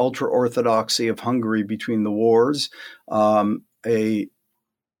extreme ultra-Orthodoxy of Hungary between the wars, a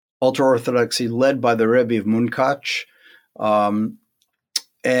ultra-Orthodoxy led by the Rebbe of Munkacs.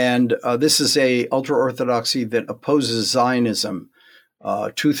 And this is a ultra-Orthodoxy that opposes Zionism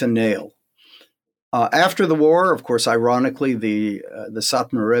tooth and nail. After the war, of course, ironically, the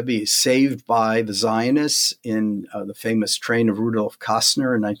Satmar Rebbe is saved by the Zionists in the famous train of Rudolf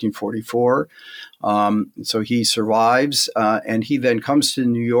Kastner in 1944. So he survives, and he then comes to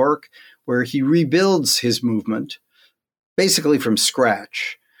New York, where he rebuilds his movement, basically from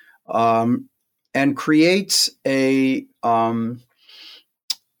scratch, and creates the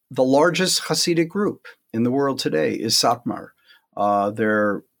largest Hasidic group in the world today is Satmar.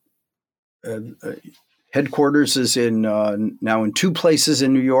 Their headquarters is now in two places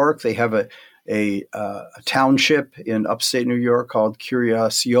in New York. They have a township in upstate New York called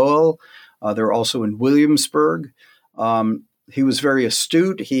Kiryas Yoel. They're also in Williamsburg. He was very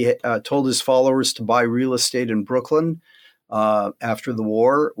astute. He told his followers to buy real estate in Brooklyn after the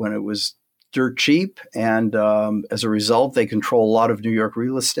war when it was dirt cheap. And as a result, they control a lot of New York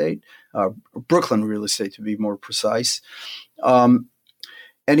real estate, Brooklyn real estate to be more precise.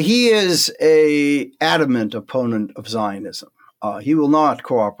 And he is an adamant opponent of Zionism. He will not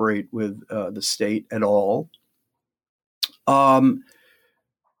cooperate with the state at all. And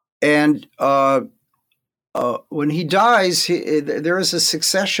when he dies, there is a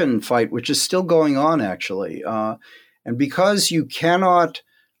succession fight, which is still going on, actually. And because you cannot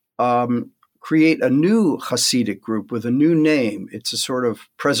create a new Hasidic group with a new name, it's a sort of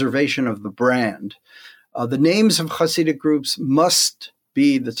preservation of the brand. The names of Hasidic groups must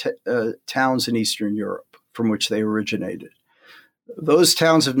be the towns in Eastern Europe from which they originated. Those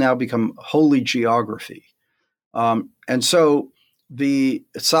towns have now become holy geography. And so the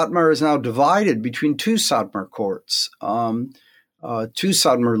Satmar is now divided between two Satmar courts, two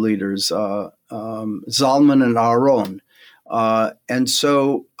Satmar leaders, Zalman and Aaron. And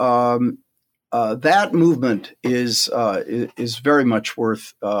so that movement is very much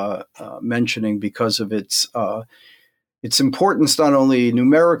worth mentioning because of its importance, not only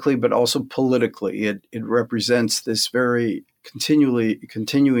numerically, but also politically. It represents this very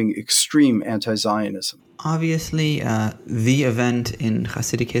continuing extreme anti-Zionism. Obviously, the event in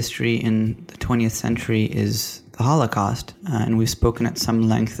Hasidic history in the 20th century is the Holocaust, and we've spoken at some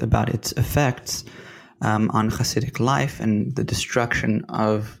length about its effects on Hasidic life and the destruction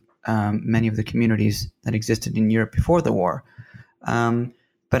of many of the communities that existed in Europe before the war.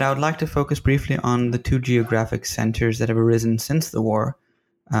 But I would like to focus briefly on the two geographic centers that have arisen since the war,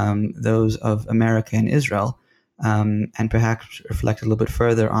 those of America and Israel, and perhaps reflect a little bit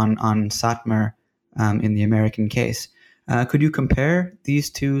further on Satmar in the American case. Could you compare these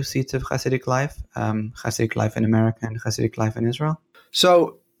two seats of Hasidic life in America and Hasidic life in Israel?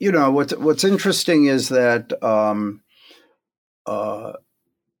 So, what's interesting is that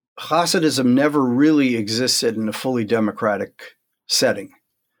Hasidism never really existed in a fully democratic setting.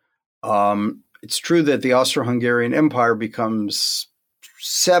 It's true that the Austro-Hungarian Empire becomes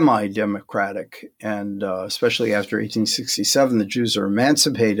semi-democratic, and especially after 1867, the Jews are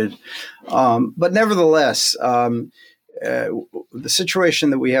emancipated. But nevertheless, the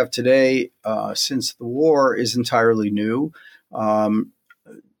situation that we have today since the war is entirely new.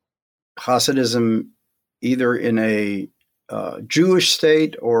 Hasidism, either in a Jewish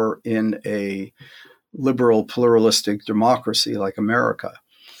state or in a liberal pluralistic democracy like America.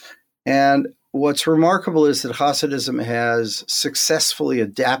 And what's remarkable is that Hasidism has successfully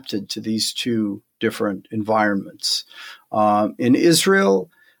adapted to these two different environments. In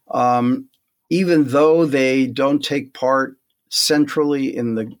Israel, even though they don't take part centrally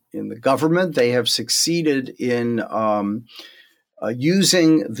in the government, they have succeeded in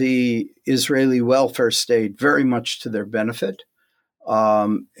using the Israeli welfare state very much to their benefit.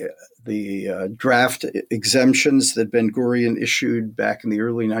 The draft exemptions that Ben-Gurion issued back in the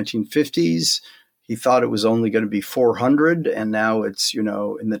early 1950s, he thought it was only going to be 400, and now it's, in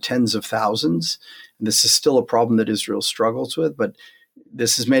the tens of thousands. And this is still a problem that Israel struggles with, but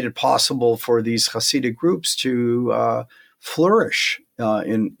this has made it possible for these Hasidic groups to flourish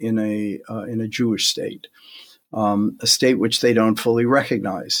in a Jewish state, a state which they don't fully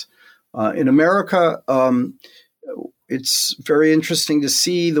recognize. In America, it's very interesting to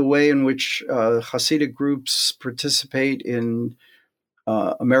see the way in which Hasidic groups participate in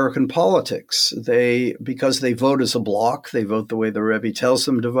American politics. Because they vote as a bloc, they vote the way the Rebbe tells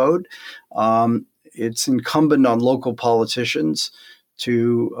them to vote. It's incumbent on local politicians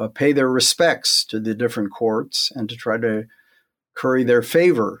to pay their respects to the different courts and to try to curry their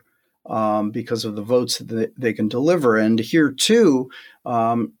favor because of the votes that they can deliver. And here, too,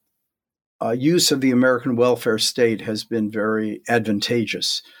 use of the American welfare state has been very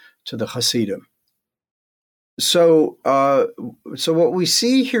advantageous to the Hasidim. So what we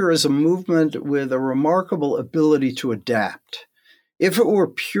see here is a movement with a remarkable ability to adapt. If it were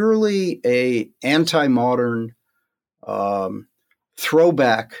purely an anti-modern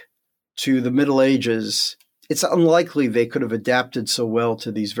throwback to the Middle Ages, it's unlikely they could have adapted so well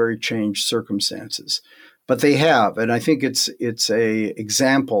to these very changed circumstances. But they have, and I think it's a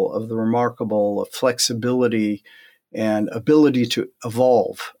example of the remarkable flexibility and ability to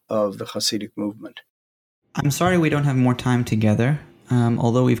evolve of the Hasidic movement. I'm sorry we don't have more time together,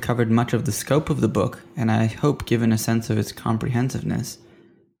 although we've covered much of the scope of the book, and I hope given a sense of its comprehensiveness.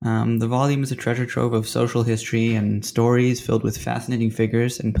 The volume is a treasure trove of social history and stories filled with fascinating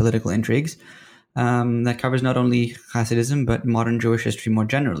figures and political intrigues that covers not only Hasidism, but modern Jewish history more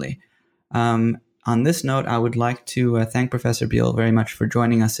generally. On this note, I would like to thank Professor Biel very much for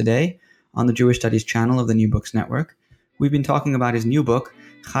joining us today on the Jewish Studies channel of the New Books Network. We've been talking about his new book,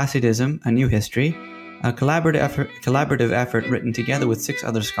 Hasidism, A New History, a collaborative effort written together with 6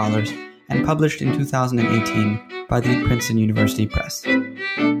 other scholars and published in 2018 by the Princeton University Press.